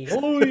 Hey,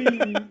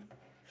 oi.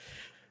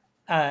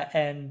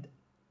 And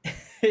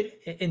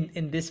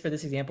in this, for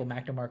this example,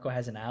 Mac DeMarco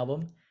has an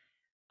album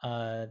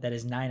that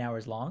is 9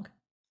 hours long,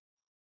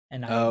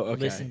 and I oh,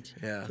 okay, listened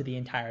yeah. to the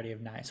entirety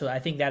of nine. So I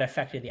think that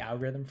affected the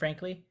algorithm,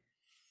 frankly.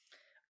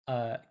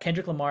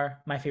 Kendrick Lamar,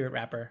 my favorite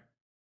rapper.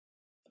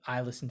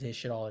 I listen to his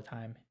shit all the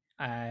time.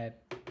 That's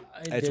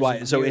There's why.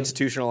 So zero.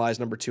 institutionalized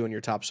number 2 in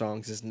your top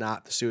songs is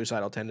not the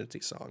Suicidal Tendency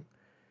song,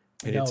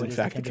 and No, it's it in is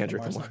the fact the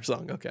Kendrick Kendrick Lamar Lamar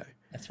song. song. Okay.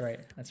 That's right.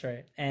 That's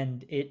right.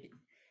 And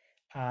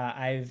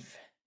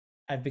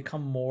I've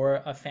become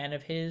more a fan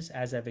of his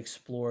as I've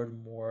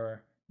explored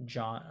more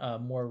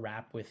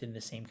rap within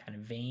the same kind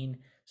of vein.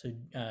 So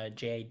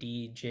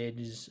JID, Jid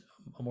is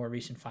a more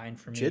recent find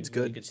for me. Jid's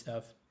Really good. good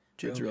stuff.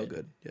 Jid's real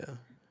good. Yeah.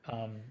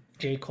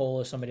 J. Cole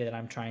is somebody that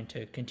I'm trying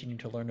to continue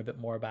to learn a bit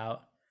more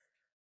about.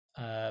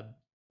 Uh,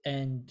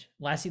 and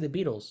lastly, the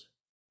Beatles.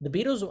 The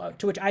Beatles,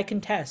 to which I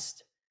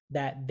contest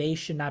that they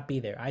should not be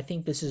there. I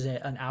think this is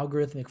an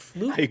algorithmic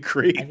fluke. I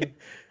agree.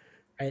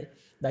 I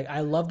think I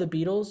love the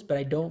Beatles, but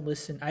I don't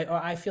listen.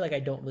 I feel like I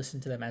don't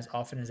listen to them as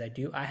often as I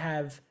do.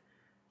 I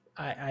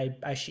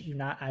shit you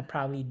not. I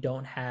probably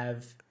don't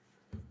have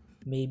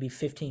maybe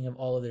 15 of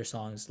all of their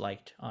songs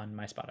liked on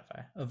my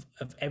Spotify of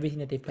everything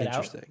that they've put out,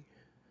 Interesting.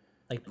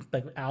 like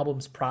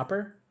albums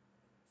proper.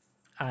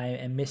 I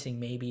am missing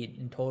maybe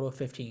in total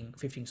 15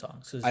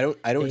 songs. 'Cause I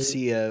don't they,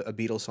 see a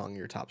Beatles song in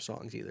your top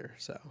songs either.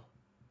 So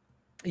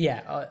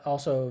yeah.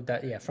 Also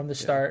that, yeah, From the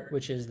Start,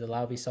 which is the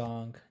Lauvi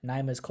song.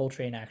 Naima's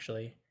Coltrane,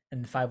 actually,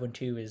 and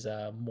 512 is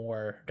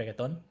more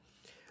reggaeton.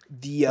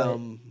 the But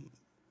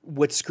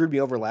what screwed me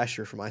over last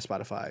year for my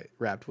Spotify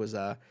Wrapped was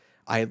I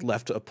had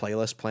left a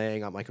playlist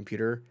playing on my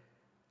computer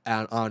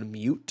on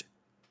mute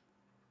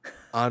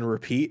on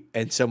repeat,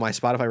 and so my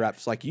Spotify Wrapped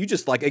was like, you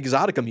just like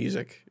Exotica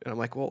music, and I'm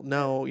like, well,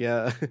 no,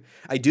 yeah,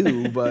 I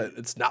do, but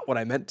it's not what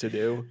I meant to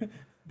do.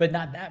 but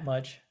not that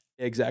much.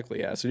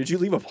 Exactly, yeah. So did you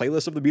leave a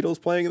playlist of the Beatles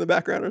playing in the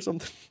background or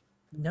something?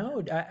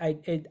 No, I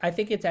think I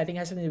think it has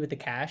something to do with the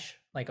cache,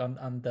 like on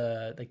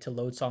the, like, to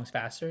load songs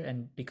faster,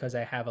 and because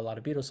I have a lot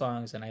of Beatles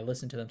songs and I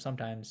listen to them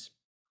sometimes,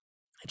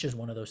 it's just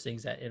one of those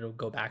things that it'll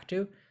go back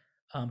to.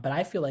 But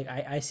I feel like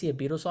I see a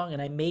Beatles song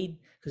and I made,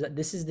 because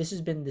this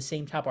has been the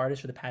same top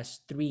artist for the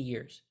past 3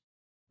 years,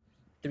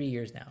 3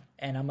 years now,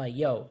 and I'm like,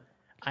 yo,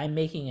 I'm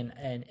making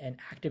an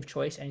active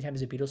choice anytime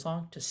there's a Beatles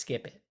song to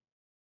skip it.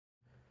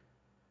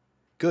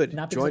 Good.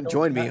 Not because I don't,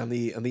 Join me not, on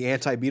the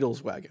anti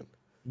Beatles wagon.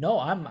 no,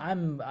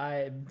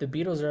 the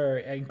Beatles are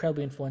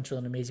incredibly influential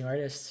and amazing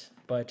artists,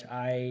 but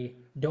I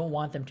don't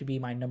want them to be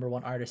my number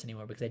one artist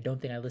anymore because I don't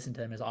think I listen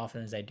to them as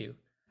often as I do.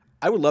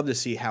 I would love to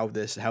see how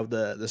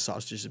the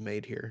sausage is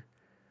made here.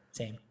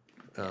 Same.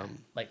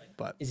 Like,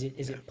 But is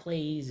it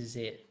plays? Is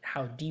it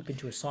how deep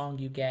into a song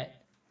you get?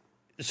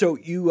 so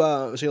you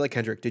like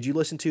Kendrick? Did you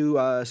listen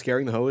to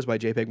 "Scaring the Hose" by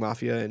JPEG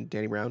Mafia and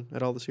Danny Brown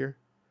at all this year?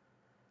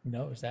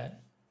 No, is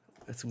that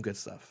That's some good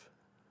stuff.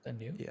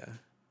 new?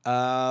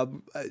 Yeah.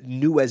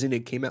 New as in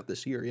it came out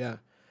this year. Yeah.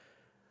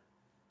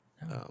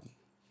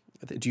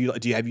 Do you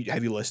have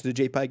you listened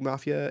to JPEG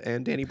Mafia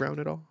and Danny Brown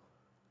at all?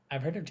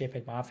 I've heard of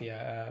JPEG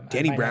Mafia. I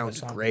Danny might have a Brown's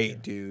song or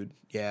great, two. dude.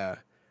 Yeah.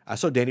 I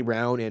saw Danny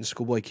Brown and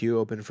Schoolboy Q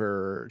open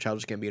for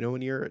Childish Gambino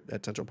one year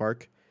at Central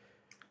Park.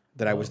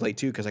 That I was late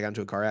to because I got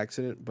into a car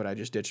accident, but I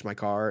just ditched my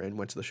car and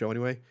went to the show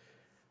anyway.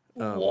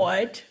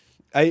 What?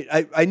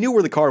 I knew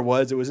where the car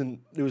was. It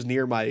was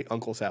near my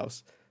uncle's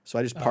house, so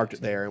I just parked it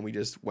see. there and we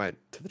just went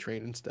to the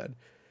train instead.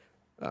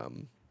 No,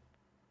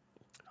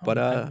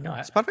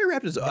 Spotify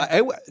Wrapped is.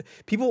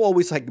 People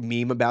always like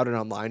meme about it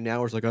online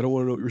now. It's like, I don't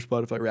want to know what your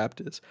Spotify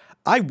Wrapped is.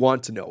 I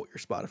want to know what your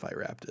Spotify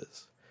Wrapped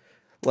is.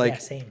 Like, yeah,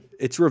 same.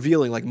 it's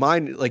revealing. Like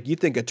mine, like you'd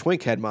think a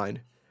twink had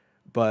mine,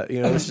 but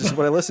this is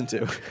what I listen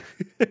to.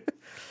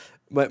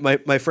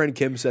 My friend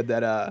Kim said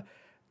that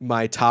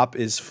my top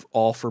is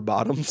all for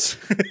bottoms.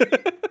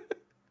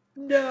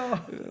 No.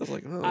 I was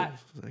like, oh,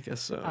 I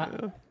guess so.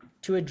 Yeah.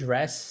 To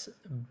address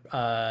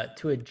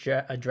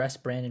address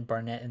Brandon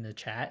Barnett in the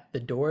chat, the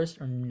Doors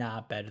are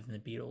not better than the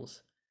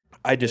Beatles.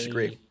 I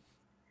disagree.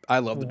 I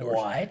love the Doors.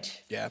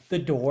 What? Yeah. The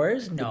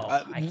Doors? No,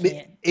 I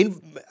can't.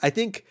 I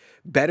think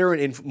better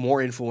and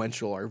more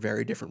influential are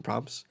very different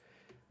prompts.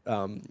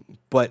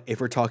 But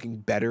if we're talking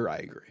better, I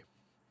agree.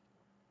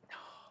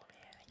 Oh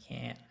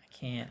man, I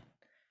can't.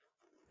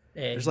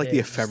 There's like the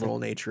ephemeral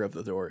nature of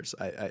the Doors.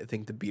 I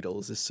think the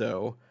Beatles is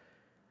so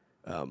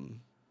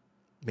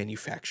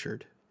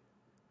manufactured.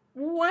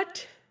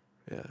 What?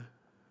 Yeah.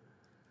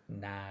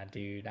 Nah,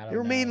 dude. I don't They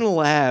were know. made in a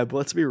lab.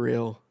 Let's be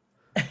real.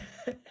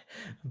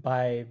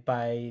 by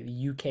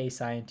UK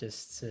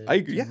scientists to, I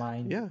agree. to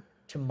mind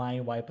to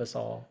mind wipe us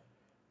all.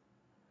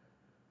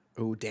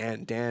 Oh,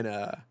 Dan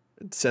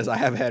says I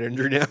have a head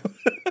injury now.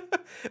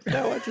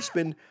 No, I've just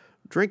been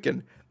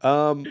drinking.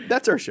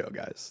 That's our show,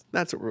 guys.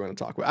 That's what we're going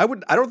to talk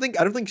about. I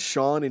don't think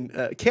Sean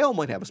and Kale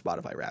might have a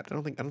Spotify Wrapped. I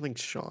don't think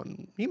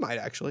Sean. He might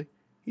actually.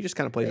 He just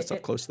kind of plays that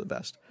stuff close to the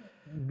vest.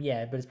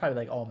 Yeah, but it's probably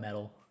like all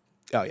metal.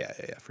 Oh yeah,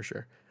 for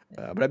sure.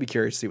 But I'd be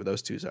curious to see what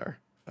those twos are.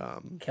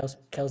 Kel's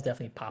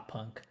definitely pop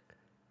punk.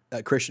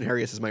 Christian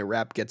Harriet says my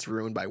rap gets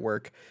ruined by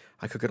work.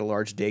 I cook at a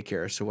large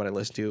daycare, so what I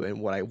listen to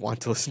and what I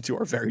want to listen to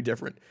are very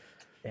different.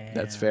 Damn,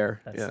 that's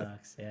fair. That yeah.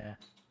 sucks. Yeah.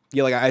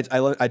 Yeah, like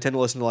I tend to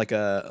listen to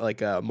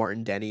like a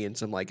Martin Denny and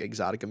some like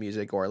exotica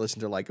music, or I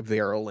listen to like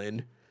Vera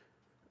Lynn,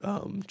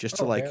 just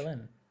to like. Vera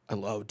Lynn. I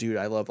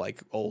love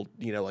like old,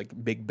 like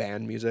big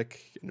band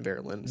music and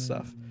Vera Lynn and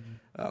stuff.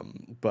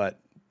 But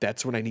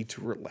that's when I need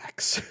to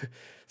relax.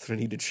 That's when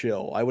I need to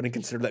chill. I wouldn't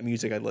consider that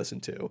music I listen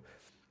to.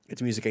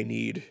 It's music I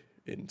need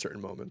in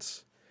certain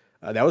moments.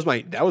 That was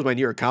my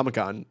New York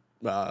Comic-Con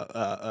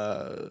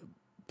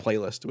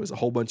playlist. It was a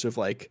whole bunch of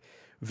like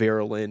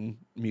Vera Lynn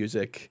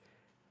music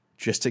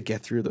just to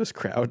get through those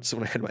crowds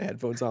when I had my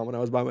headphones on when I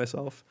was by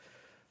myself.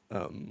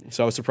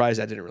 So I was surprised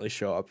that didn't really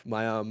show up.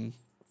 My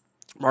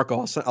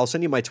Marco, I'll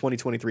send you my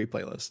 2023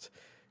 playlist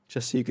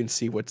just so you can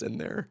see what's in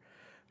there,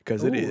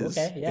 because it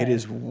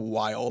is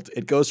wild.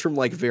 It goes from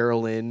like Vera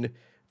Lynn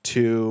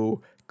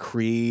to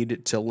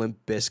Creed to Limp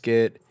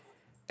Bizkit,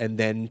 and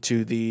then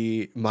to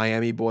the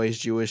Miami Boys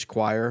Jewish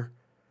Choir.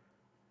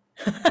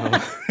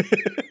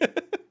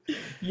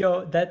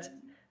 Yo, that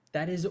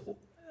is,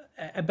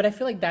 but I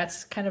feel like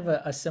that's kind of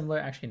a similar.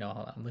 Actually, no,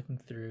 hold on, I'm looking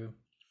through.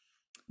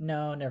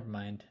 No, never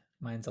mind.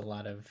 Mine's a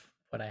lot of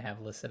what I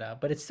have listed out,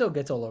 but it still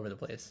gets all over the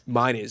place.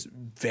 Mine is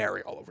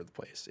very all over the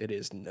place. It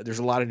is. There's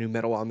a lot of new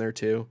metal on there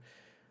too.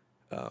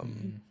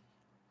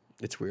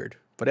 It's weird,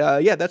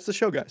 but yeah, that's the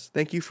show, guys.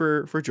 Thank you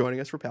for joining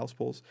us for Pals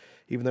Pulls,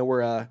 even though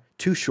we're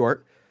too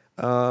short.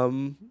 It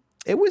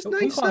was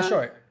nice. We call it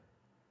short.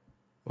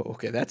 Oh,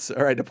 okay, that's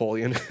all right,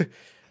 Napoleon.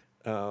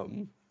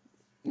 It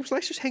was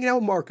nice just hanging out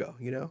with Marco.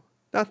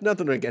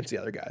 Nothing against the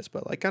other guys,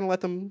 but like kind of let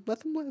them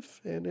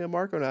live. And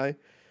Marco and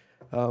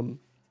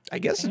I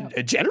guess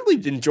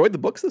generally enjoyed the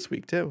books this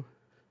week too.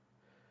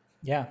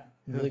 Yeah,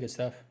 really good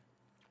stuff.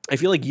 I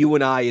feel like you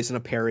and I isn't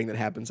a pairing that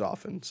happens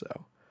often, so.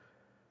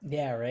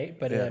 Yeah, right.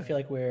 But I feel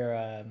like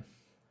we're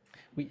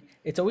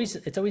it's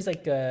always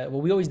like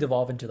we always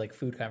devolve into like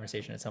food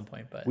conversation at some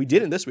point. But we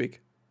didn't this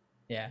week.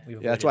 Yeah,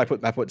 that's why I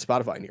put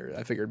Spotify in here.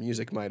 I figured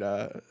music might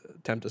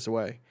tempt us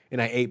away,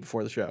 and I ate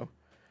before the show.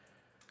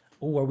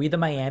 Oh, are we the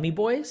Miami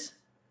Boys?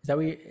 Is that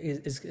what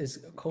is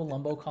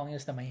Columbo calling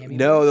us the Miami?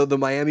 No, the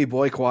Miami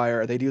Boy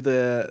Choir. They do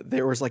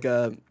there was like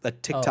a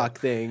TikTok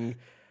thing.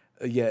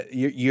 Yeah,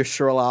 you're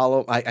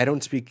sure. I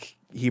don't speak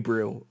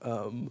Hebrew,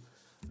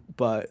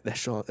 but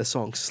that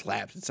song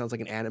slaps. It sounds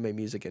like an anime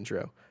music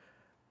intro.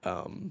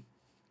 I'll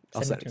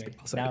send it to you.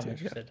 Now I'm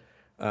interested.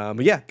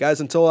 But yeah,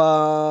 guys,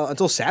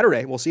 until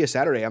Saturday, we'll see you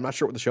Saturday. I'm not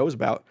sure what the show is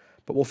about,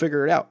 but we'll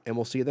figure it out, and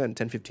we'll see you then,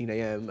 10:15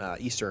 a.m.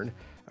 Eastern,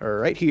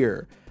 right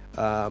here.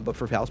 But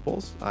for Pals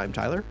Pulls, I'm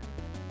Tyler.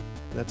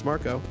 That's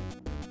Marco.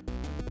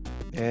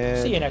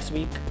 And see you next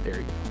week. There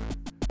you go.